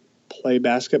play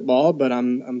basketball, but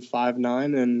I'm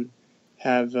 5'9" and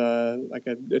have like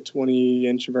a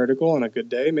 20-inch vertical on a good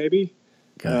day, maybe.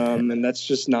 And that's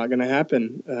just not going to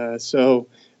happen. So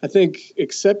I think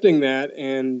accepting that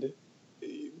and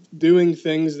doing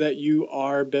things that you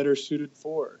are better suited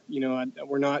for.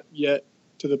 We're not yet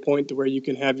to the point to where you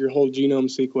can have your whole genome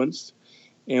sequenced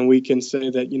and we can say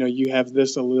that, you have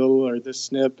this allele or this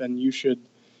SNP and you should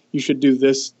do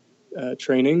this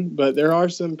training. But there are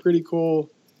some pretty cool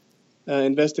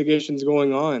investigations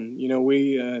going on.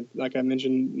 We, like I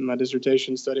mentioned in my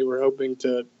dissertation study, we're hoping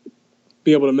to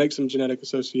be able to make some genetic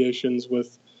associations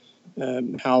with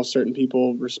how certain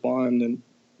people respond. And,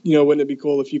 wouldn't it be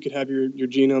cool if you could have your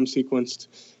genome sequenced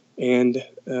and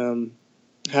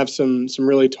have some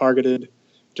really targeted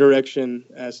direction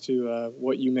as to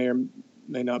what you may or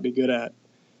may not be good at.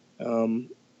 Sorry,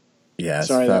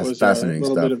 that was fascinating a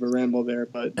little stuff. bit of a ramble there,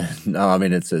 but no, I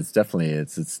mean it's definitely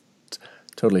it's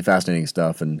totally fascinating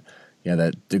stuff, and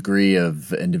that degree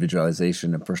of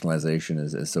individualization and personalization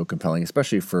is so compelling,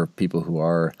 especially for people who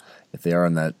are, if they are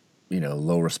in that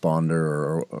low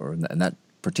responder or in that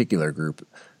particular group,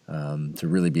 to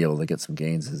really be able to get some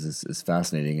gains is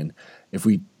fascinating. And if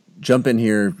we jump in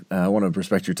here, I want to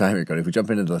respect your time here, Cody. If we jump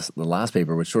into the last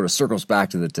paper, which sort of circles back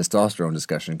to the testosterone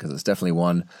discussion, because it's definitely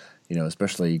one,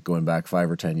 especially going back 5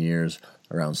 or 10 years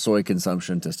around soy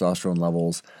consumption, testosterone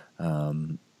levels.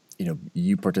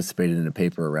 You participated in a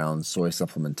paper around soy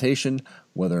supplementation,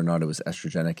 whether or not it was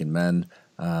estrogenic in men.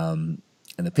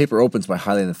 And the paper opens by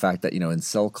highlighting the fact that, in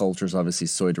cell cultures, obviously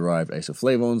soy-derived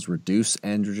isoflavones reduce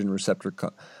androgen receptor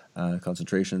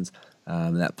concentrations.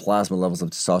 And that plasma levels of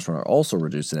testosterone are also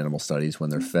reduced in animal studies when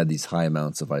they're fed these high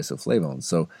amounts of isoflavones.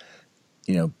 So,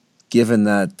 given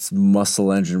that muscle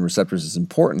androgen receptors is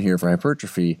important here for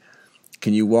hypertrophy,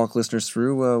 can you walk listeners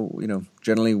through,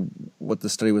 generally what the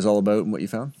study was all about and what you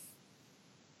found?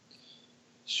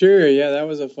 Sure. Yeah, that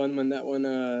was a fun one. That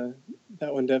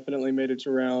one definitely made its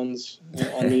rounds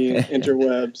on the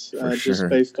interwebs, just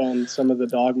based on some of the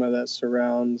dogma that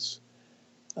surrounds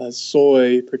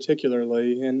soy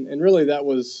particularly. And really that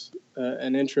was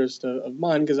an interest of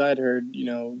mine because I had heard,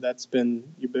 that's been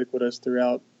ubiquitous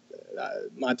throughout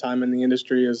my time in the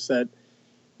industry, is that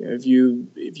if you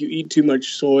eat too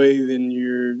much soy, then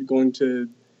you're going to,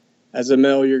 as a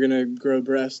male, you're going to grow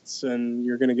breasts and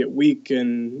you're going to get weak,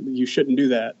 and you shouldn't do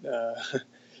that.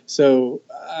 So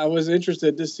I was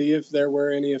interested to see if there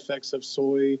were any effects of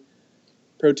soy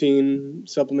protein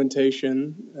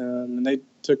supplementation, and they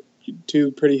took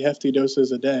 2 pretty hefty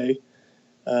doses a day.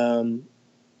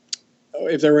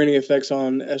 If there were any effects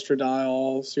on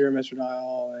estradiol, serum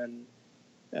estradiol, and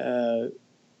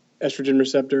estrogen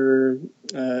receptor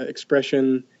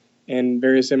expression, and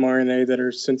various mRNA that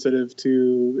are sensitive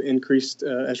to increased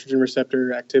estrogen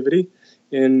receptor activity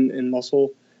in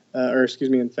muscle,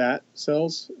 in fat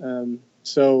cells.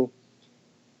 So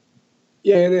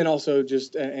Yeah, and then also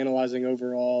just analyzing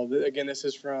overall. Again, this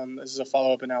is a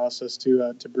follow-up analysis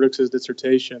to Brooks's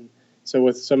dissertation. So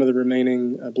with some of the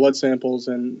remaining blood samples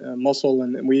and muscle,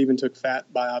 and we even took fat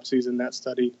biopsies in that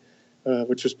study,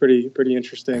 which was pretty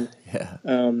interesting.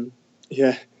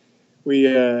 Yeah.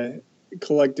 We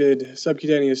collected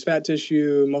subcutaneous fat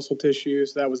tissue, muscle tissue.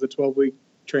 So that was the 12-week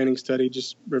training study,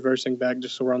 just reversing back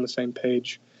just so we're on the same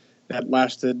page. That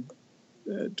lasted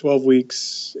 12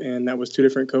 weeks, and that was 2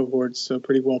 different cohorts, so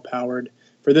pretty well powered.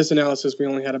 For this analysis, we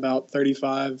only had about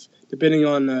 35, depending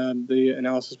on the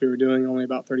analysis we were doing, only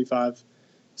about 35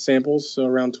 samples, so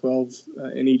around 12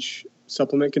 in each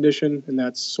supplement condition, and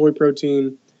that's soy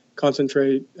protein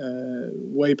concentrate,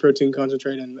 whey protein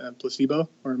concentrate, and placebo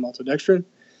or maltodextrin.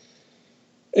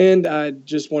 And I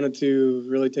just wanted to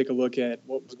really take a look at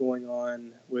what was going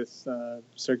on with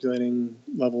circulating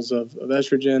levels of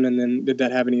estrogen, and then did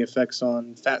that have any effects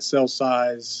on fat cell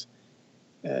size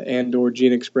and or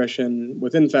gene expression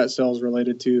within fat cells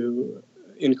related to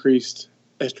increased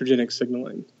estrogenic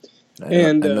signaling.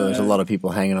 I know there's a lot of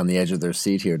people hanging on the edge of their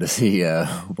seat here to see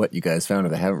what you guys found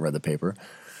if they haven't read the paper.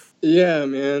 Yeah,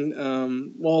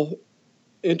 man. Well,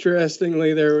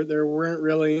 interestingly, there weren't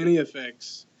really any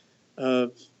effects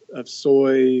of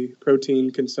soy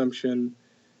protein consumption.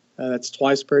 That's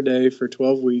twice per day for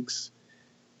 12 weeks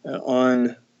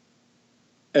on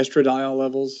estradiol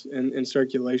levels in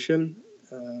circulation,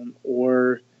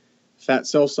 or fat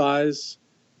cell size,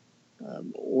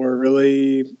 or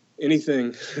really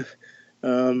anything.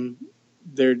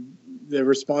 The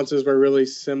responses were really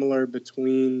similar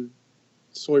between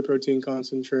soy protein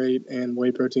concentrate and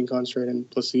whey protein concentrate and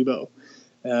placebo.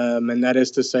 And that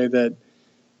is to say that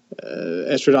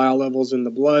estradiol levels in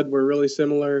the blood were really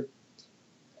similar,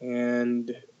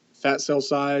 and fat cell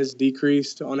size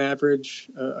decreased on average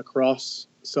across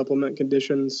supplement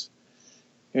conditions.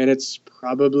 And it's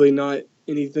probably not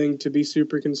anything to be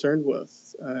super concerned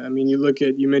with. I mean,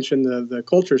 you mentioned the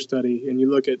culture study, and you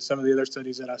look at some of the other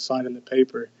studies that I cite in the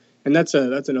paper, and that's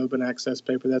an open access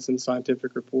paper. That's in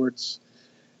Scientific Reports.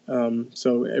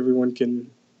 So everyone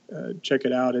can check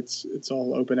it out. It's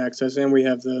all open access, and we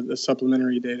have the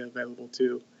supplementary data available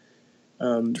too,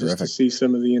 just to see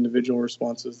some of the individual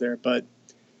responses there. But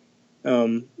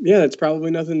yeah, it's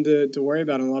probably nothing to worry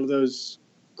about. And a lot of those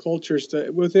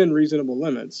within reasonable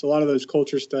limits, a lot of those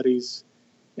culture studies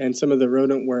and some of the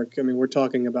rodent work, I mean, we're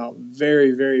talking about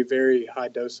very, very, very high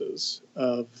doses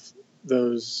of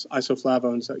those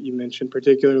isoflavones that you mentioned,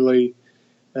 particularly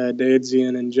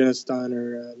daidzein and genistein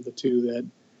are the two that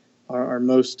are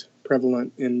most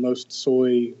prevalent in most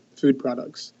soy food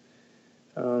products.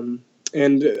 And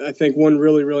I think one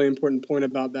really, really important point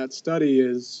about that study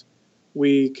is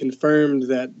we confirmed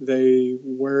that they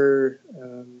were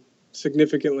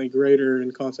significantly greater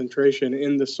in concentration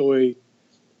in the soy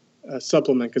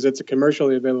supplement, because it's a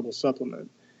commercially available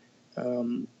supplement.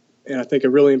 And I think a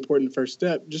really important first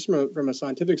step, just from a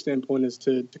scientific standpoint, is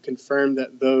to confirm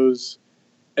that those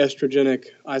estrogenic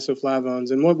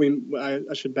isoflavones, and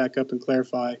I should back up and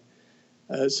clarify.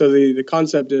 So the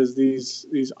concept is these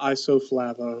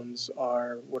isoflavones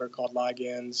are what are called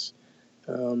ligands,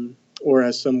 or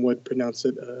as some would pronounce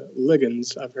it,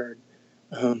 ligands, I've heard.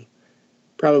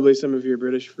 Probably some of your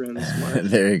British friends might.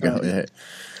 There you go. Yeah.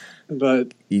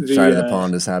 But each side of the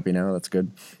pond is happy now. That's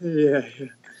good. Yeah.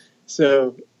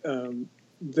 So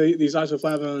these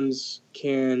isoflavones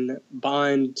can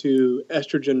bind to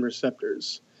estrogen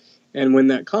receptors. And when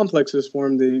that complex is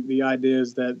formed, the idea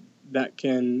is that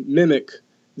can mimic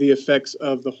the effects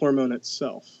of the hormone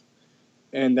itself.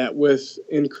 And that with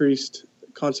increased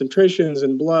concentrations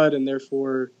in blood, and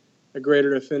therefore a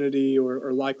greater affinity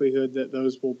or likelihood that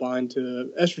those will bind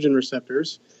to estrogen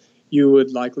receptors, you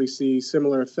would likely see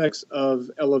similar effects of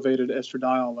elevated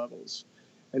estradiol levels.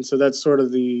 And so that's sort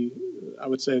of I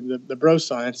would say the bro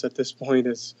science at this point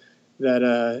is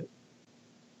that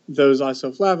those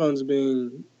isoflavones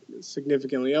being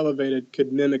significantly elevated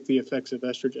could mimic the effects of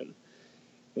estrogen.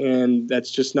 And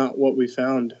that's just not what we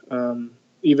found,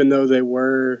 even though they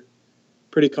were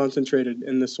pretty concentrated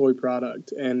in the soy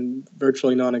product and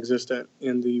virtually non-existent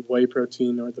in the whey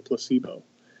protein or the placebo.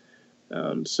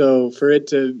 So for it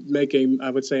to make I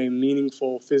would say, a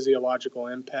meaningful physiological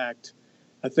impact,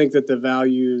 I think that the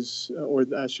values, or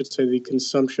I should say the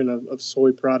consumption of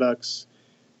soy products,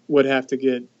 would have to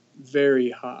get very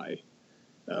high.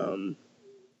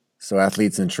 So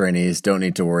athletes and trainees don't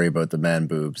need to worry about the man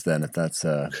boobs then, if that's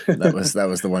that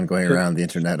was the one going around the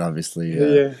internet, obviously.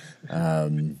 Yeah.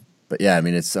 But yeah, I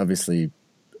mean, it's obviously,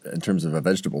 in terms of a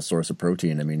vegetable source of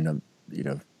protein, I mean,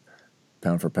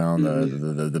 pound for pound,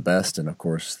 the best, and of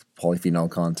course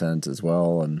polyphenol content as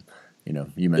well, and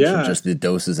You mentioned Yeah. just the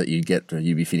doses that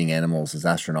you'd be feeding animals is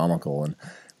astronomical, and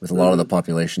with a lot of the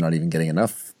population not even getting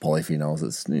enough polyphenols,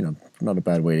 it's not a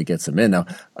bad way to get some in. Now,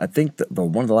 I think that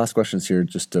one of the last questions here,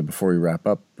 just before we wrap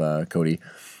up, Cody,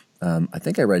 I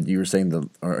think I read you were saying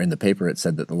or in the paper it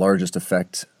said that the largest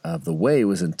effect of the whey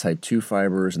was in type 2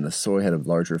 fibers, and the soy had a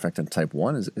larger effect on type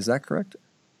 1. Is that correct?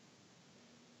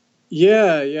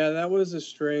 Yeah, that was a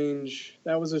strange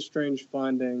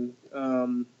finding.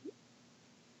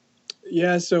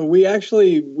 So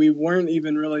we weren't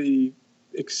even really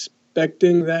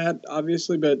expecting that,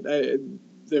 obviously, but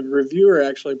the reviewer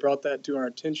actually brought that to our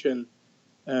attention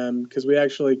because we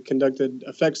actually conducted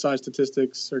effect size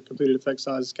statistics or completed effect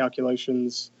size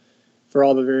calculations for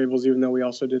all the variables, even though we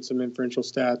also did some inferential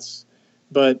stats.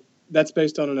 But that's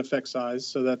based on an effect size,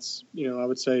 so that's I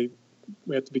would say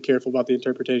we have to be careful about the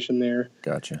interpretation there.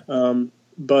 Gotcha.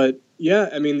 But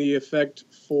the effect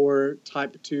for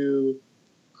type 2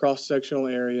 cross-sectional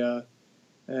area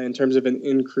in terms of an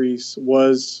increase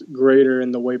was greater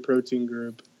in the whey protein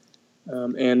group.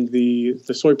 And the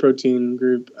soy protein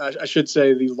group, I should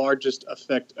say the largest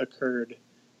effect occurred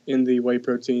in the whey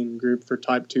protein group for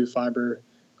type 2 fiber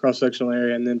cross-sectional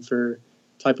area. And then for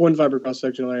type 1 fiber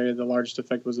cross-sectional area, the largest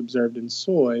effect was observed in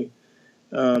soy.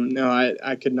 Now,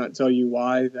 I could not tell you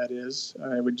why that is.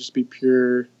 It would just be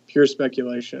pure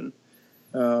speculation.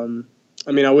 I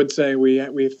would say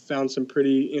we've found some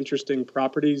pretty interesting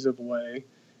properties of whey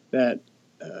that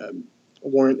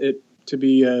warrant it to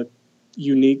be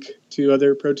unique to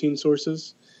other protein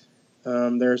sources.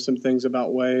 There are some things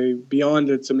about whey beyond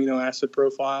its amino acid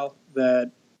profile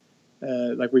that,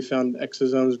 like we found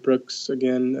exosomes. Brooks,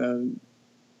 again,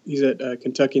 he's at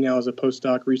Kentucky now as a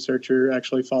postdoc researcher,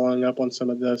 actually following up on some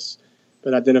of this,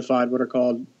 but identified what are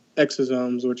called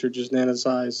exosomes, which are just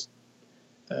nano-sized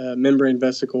membrane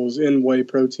vesicles in whey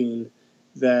protein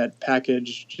that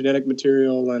package genetic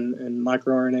material and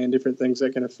microRNA and different things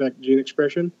that can affect gene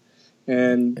expression.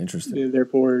 And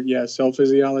therefore, cell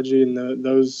physiology, and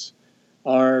those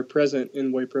are present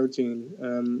in whey protein.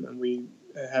 And we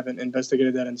haven't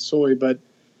investigated that in soy, but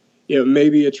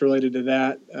maybe it's related to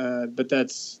that. But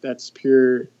that's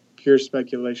pure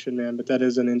speculation, man. But that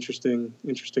is an interesting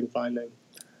finding.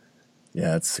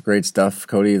 Yeah, it's great stuff,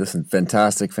 Cody. Listen,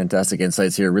 fantastic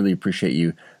insights here. Really appreciate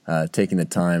you taking the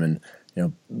time. And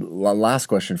last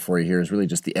question for you here is really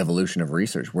just the evolution of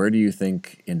research. Where do you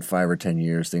think in 5 or 10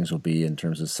 years things will be in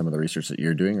terms of some of the research that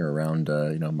you're doing around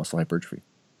muscle hypertrophy?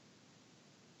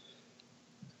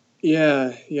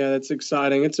 Yeah, that's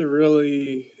exciting. It's a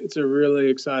really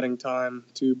exciting time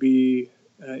to be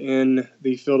in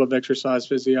the field of exercise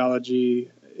physiology.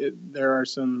 There are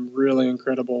some really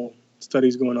incredible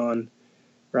studies going on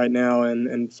right now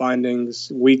and findings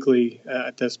weekly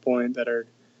at this point that are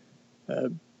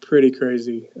pretty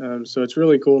crazy. So it's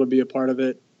really cool to be a part of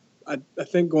it. I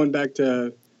think going back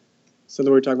to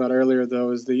something we were talking about earlier,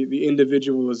 though, is the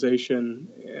individualization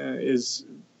is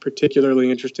particularly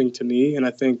interesting to me. And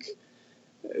I think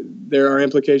there are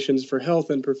implications for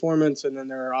health and performance, and then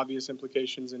there are obvious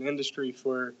implications in industry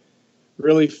for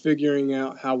really figuring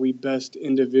out how we best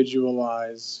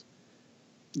individualize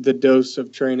the dose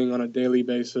of training on a daily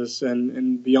basis,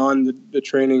 and beyond the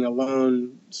training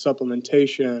alone,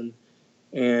 supplementation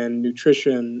and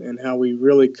nutrition, and how we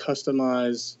really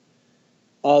customize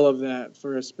all of that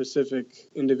for a specific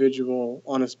individual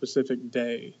on a specific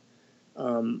day,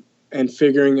 and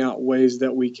figuring out ways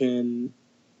that we can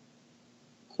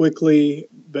quickly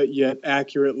but yet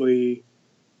accurately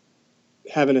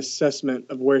have an assessment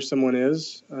of where someone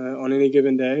is on any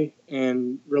given day,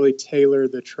 and really tailor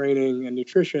the training and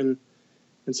nutrition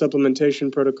and supplementation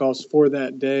protocols for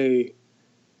that day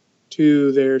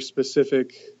to their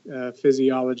specific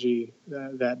physiology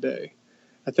that day.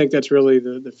 I think that's really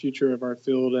the future of our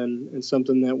field, and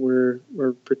something that we're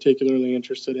particularly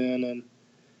interested in, and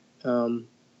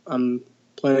I'm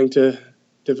planning to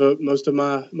devote most of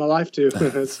my life to.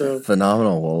 So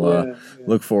phenomenal. We'll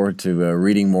look forward to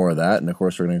reading more of that. And of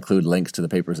course, we're going to include links to the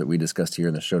papers that we discussed here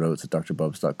in the show notes at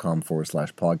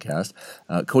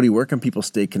drbubs.com/podcast. Cody, where can people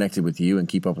stay connected with you and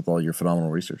keep up with all your phenomenal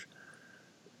research?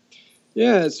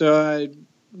 Yeah, so I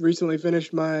recently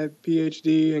finished my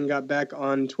PhD and got back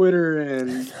on Twitter and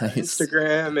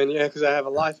Instagram, and because I have a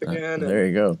life again. There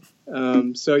you go.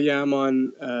 So I'm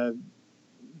on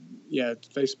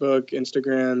Facebook,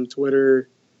 Instagram, Twitter.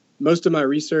 Most of my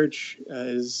research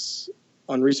is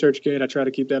on ResearchGate. I try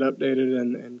to keep that updated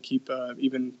and keep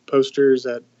even posters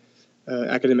at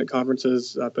academic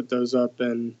conferences. I put those up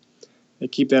and I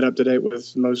keep that up to date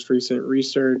with most recent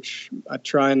research. I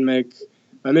try and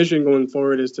my mission going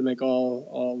forward is to make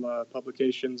all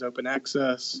publications open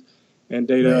access and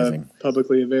data Amazing.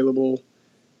 publicly available.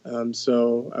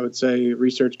 So I would say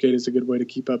ResearchGate is a good way to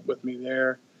keep up with me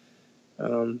there.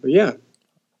 But yeah.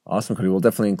 Awesome, Cody. We'll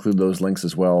definitely include those links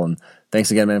as well. And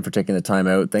thanks again, man, for taking the time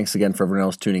out. Thanks again for everyone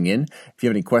else tuning in. If you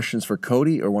have any questions for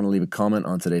Cody or want to leave a comment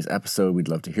on today's episode, we'd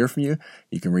love to hear from you.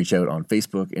 You can reach out on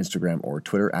Facebook, Instagram, or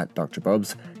Twitter at Dr.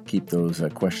 Bubs. Keep those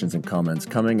questions and comments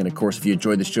coming. And of course, if you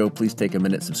enjoyed the show, please take a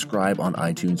minute, subscribe on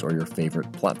iTunes or your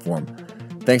favorite platform.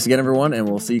 Thanks again, everyone, and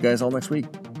we'll see you guys all next week.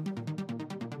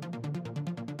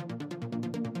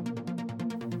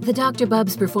 The Dr.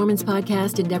 Bubs Performance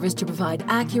Podcast endeavors to provide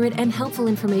accurate and helpful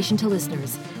information to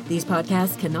listeners. These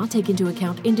podcasts cannot take into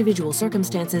account individual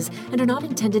circumstances and are not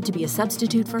intended to be a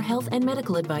substitute for health and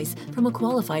medical advice from a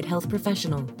qualified health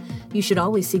professional. You should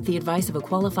always seek the advice of a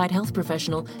qualified health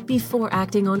professional before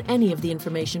acting on any of the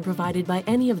information provided by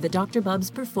any of the Dr. Bubs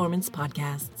Performance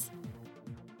Podcasts.